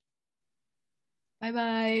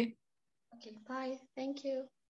 Bye-bye. Okay, bye. Thank you.